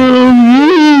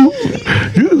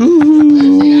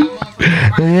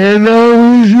 And I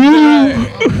was you.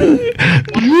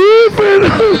 You've been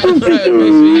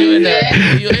You in that.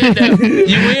 You in.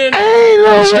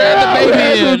 Strap the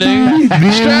baby in,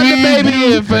 nigga. Strap the baby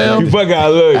in, fam. You fuck I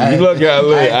love you. You look I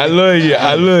love you. I love you.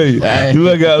 I love you. You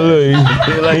look I love you.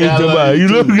 You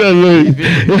look I love you.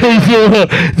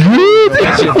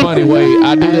 That shit funny, Wade.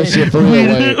 I do that shit for real,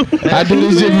 Wade. I do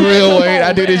this shit for real, Wade.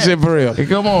 I do this shit for real.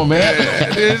 Come on, man.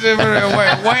 This shit for real,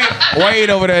 Wade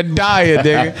over there dying,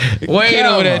 nigga. Wade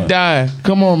over there dying.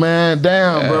 Come on, man.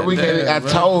 Damn, bro. We can't. I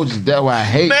told you that's why I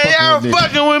hate. Man, y'all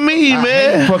fucking with me,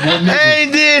 man. I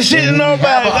ain't did shit to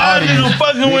nobody. Y'all niggas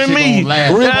fucking with me.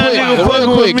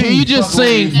 Real quick, can you just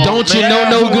sing Don't You Know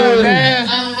No Good?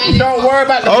 Don't worry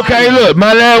about the Okay, look,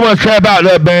 my last one, trap out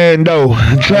that bando.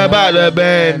 Trap out that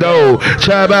bando.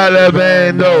 Trap out that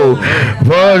bando.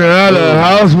 Falling out the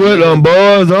house with them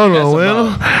boys on the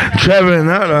window. Trapping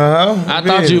out the house. I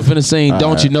thought you were finna sing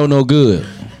Don't You Know No Good.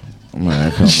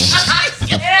 Man, come on.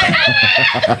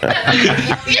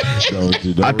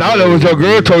 I thought that was your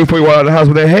girl told you before you walked out the house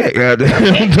with that hat.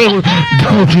 Goddamn.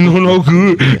 Don't you know no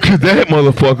good? Cause that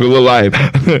motherfucker look like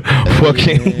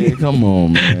fucking. Come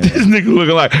on, man. This nigga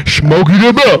looking like Smokey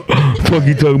the Bell. Fuck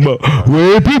you talking about?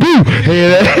 Red poo poo. Hey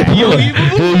that. Yo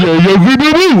poo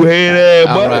poo. Hey that.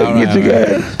 Boy, get your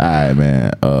guys. All right,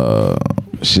 man.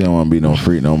 She don't want to be no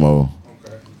freak no more.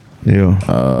 Yeah.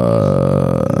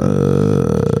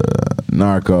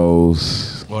 Narcos.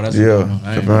 Well, that's Versace.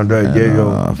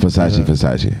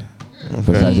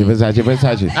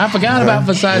 I forgot about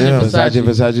Versace.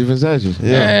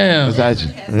 Yeah. Damn.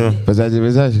 Versace.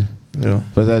 Yeah.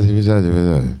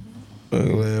 Versace.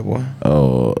 Ugly boy.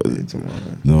 Oh.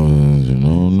 No. No.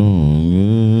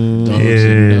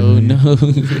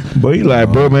 Boy, you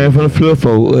like, bro, man, from the flip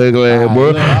phone, ugly ass boy.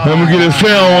 I'm gonna get a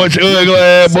sandwich, ugly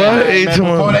ass boy. Hey,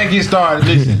 Before they get started,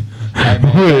 listen. Hey,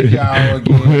 man, thank y'all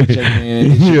again for checking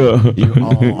in.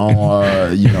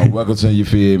 Yeah. Welcome to You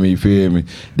Feel Me.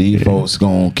 These folks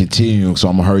gonna continue, so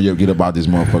I'm gonna hurry up, get about this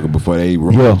motherfucker before they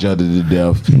roll each other to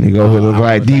death. Nigga over look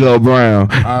like D.Lo Brown.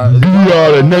 We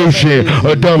are the nation,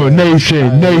 a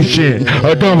domination,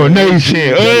 a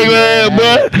domination. Ugly ass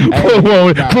boy.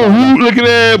 Put root looking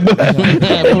at boy.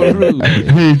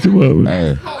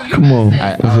 Hey, come on.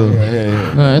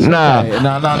 Nah.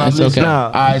 Listen.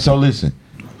 All right, so listen.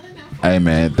 Hey,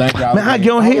 man, thank y'all. Man, I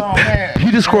get on here.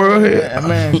 He the squirrel here.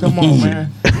 Man, come on,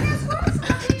 man.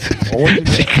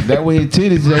 That way his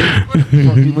titties, fuck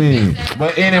you mean.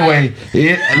 But anyway,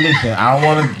 listen, I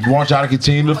want y'all to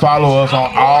continue to follow us on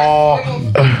all.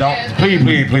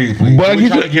 Please. Boy, We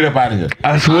trying to get up out of here.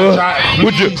 I swear.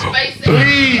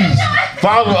 Please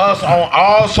follow us on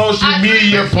all social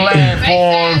media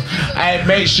platforms and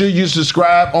make sure you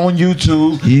subscribe on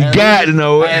YouTube. You got to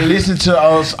know it. And listen to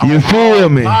us on You feel all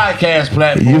me? podcast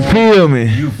platforms. You feel me?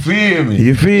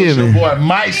 It's your boy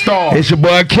Mike Starr. It's your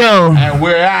boy Count. And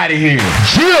we're out of here.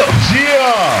 Chill.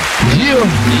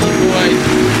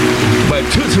 But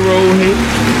Tootsie Roll here.